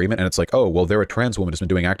disagreement and it's like, oh, well, they're a trans woman who's been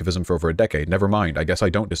doing activism for over a decade. Never mind. I guess I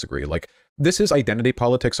don't disagree. Like, this is identity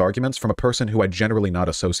politics arguments from a person who I generally not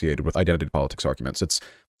associated with identity politics arguments.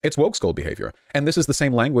 It's woke skull behavior. And this is the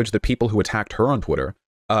same language that people who attacked her on Twitter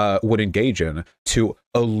would engage in to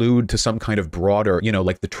allude to some kind of broader,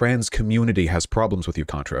 like the trans community has problems with you,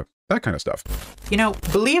 Contra. That kind of stuff.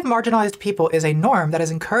 Believe marginalized people is a norm that is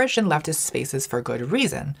encouraged in leftist spaces for good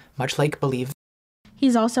reason, much like believe.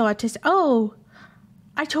 He's also autistic. Oh,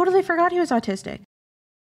 I totally forgot he was autistic.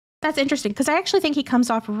 That's interesting, because I actually think he comes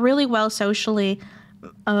off really well socially,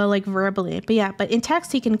 like verbally. But yeah, but in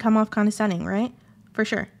text, he can come off condescending, right? For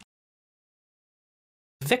sure.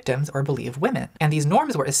 Victims or believe women. And these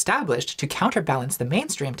norms were established to counterbalance the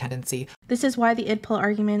mainstream tendency. This is why the id pull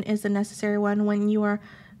argument is the necessary one. When you are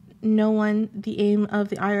the aim of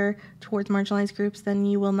the ire towards marginalized groups, then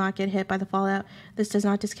you will not get hit by the fallout. This does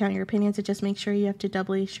not discount your opinions. It just makes sure you have to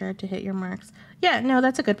doubly sure to hit your marks. Yeah, no,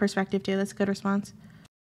 that's a good perspective too. That's a good response.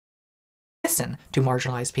 Listen to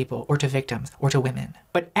marginalized people or to victims or to women.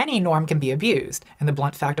 But any norm can be abused. And the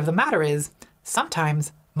blunt fact of the matter is,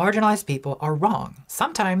 sometimes marginalized people are wrong.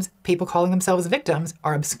 Sometimes people calling themselves victims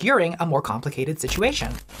are obscuring a more complicated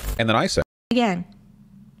situation. And then I say, again,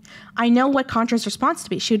 I know what Contra's response to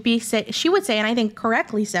be. She would say, and I think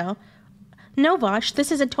correctly so, no, Vaush,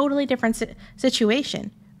 this is a totally different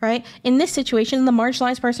situation, right? In this situation, the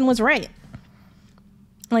marginalized person was right.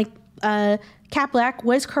 Like, Kat Blaque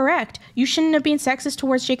was correct. You shouldn't have been sexist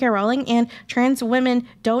towards J.K. Rowling, and trans women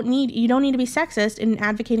you don't need to be sexist in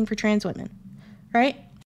advocating for trans women, right?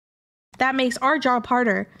 That makes our job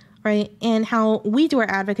harder, right? And how we do our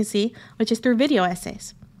advocacy, which is through video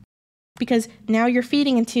essays. Because now you're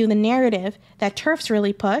feeding into the narrative that TERFs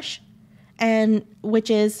really push, and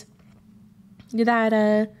which is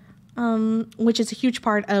a huge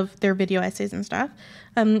part of their video essays and stuff,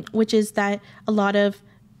 which is that a lot of,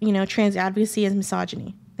 trans advocacy is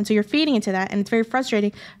misogyny. And so you're feeding into that, and it's very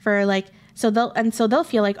frustrating for, like, So they'll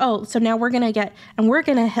feel like, oh, so now we're going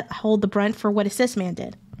to hold the brunt for what a cis man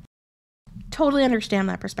did. Totally understand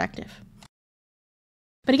that perspective.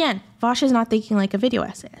 But again, Vaush is not thinking like a video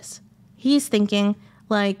essayist. He's thinking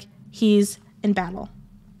like he's in battle.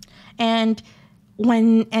 And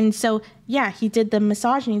so he did the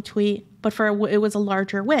misogyny tweet, but it was a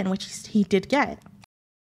larger win, which he did get.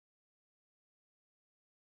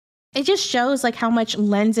 It just shows like how much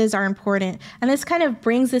lenses are important. And this kind of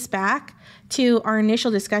brings this back to our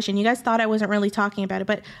initial discussion. You guys thought I wasn't really talking about it,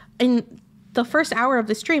 but in the first hour of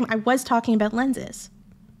the stream, I was talking about lenses.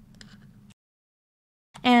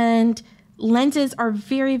 And lenses are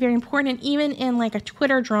very, very important, even in like a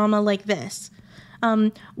Twitter drama like this,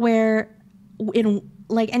 and it's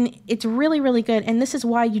really, really good. And this is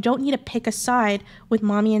why you don't need to pick a side with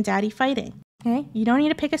mommy and daddy fighting. Okay, you don't need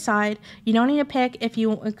to pick a side. You don't need to pick if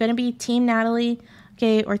you're going to be Team Natalie,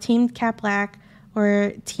 okay, or Team Cat Blaque,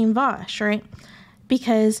 or Team Vaush, right?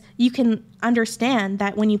 Because you can understand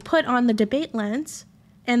that when you put on the debate lens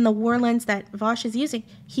and the war lens that Vaush is using,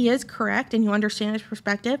 he is correct, and you understand his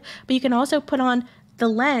perspective. But you can also put on the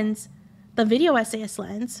lens, the video essayist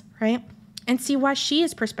lens, right, and see why she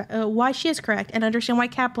is correct, and understand why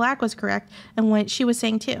Cat Blaque was correct and what she was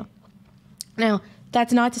saying too. Now,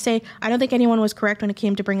 that's not to say I don't think anyone was correct when it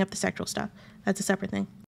came to bring up the sexual stuff. That's a separate thing.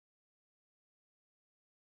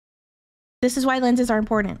 This is why lenses are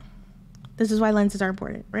important. This is why lenses are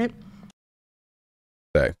important, right?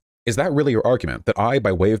 Is that really your argument, that I,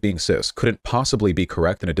 by way of being cis, couldn't possibly be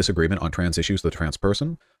correct in a disagreement on trans issues with a trans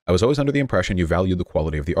person? I was always under the impression you valued the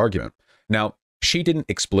quality of the argument. Now, she didn't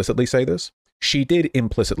explicitly say this. She did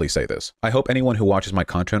implicitly say this. I hope anyone who watches my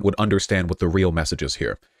content would understand what the real message is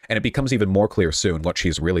here. And it becomes even more clear soon what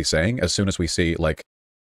she's really saying as soon as we see, like,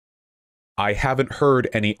 I haven't heard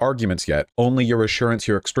any arguments yet, only your assurance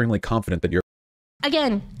you're extremely confident that you're...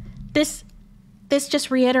 Again, this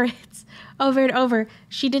just reiterates over and over.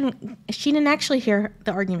 She didn't actually hear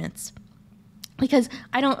the arguments. Because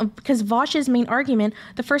Vaush's main argument,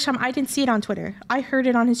 the first time I didn't see it on Twitter. I heard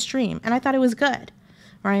it on his stream, and I thought it was good.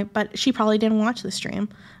 Right, but she probably didn't watch the stream.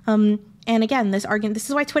 And again, this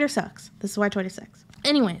is why Twitter sucks.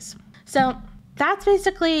 Anyways, so that's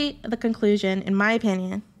basically the conclusion, in my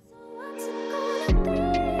opinion,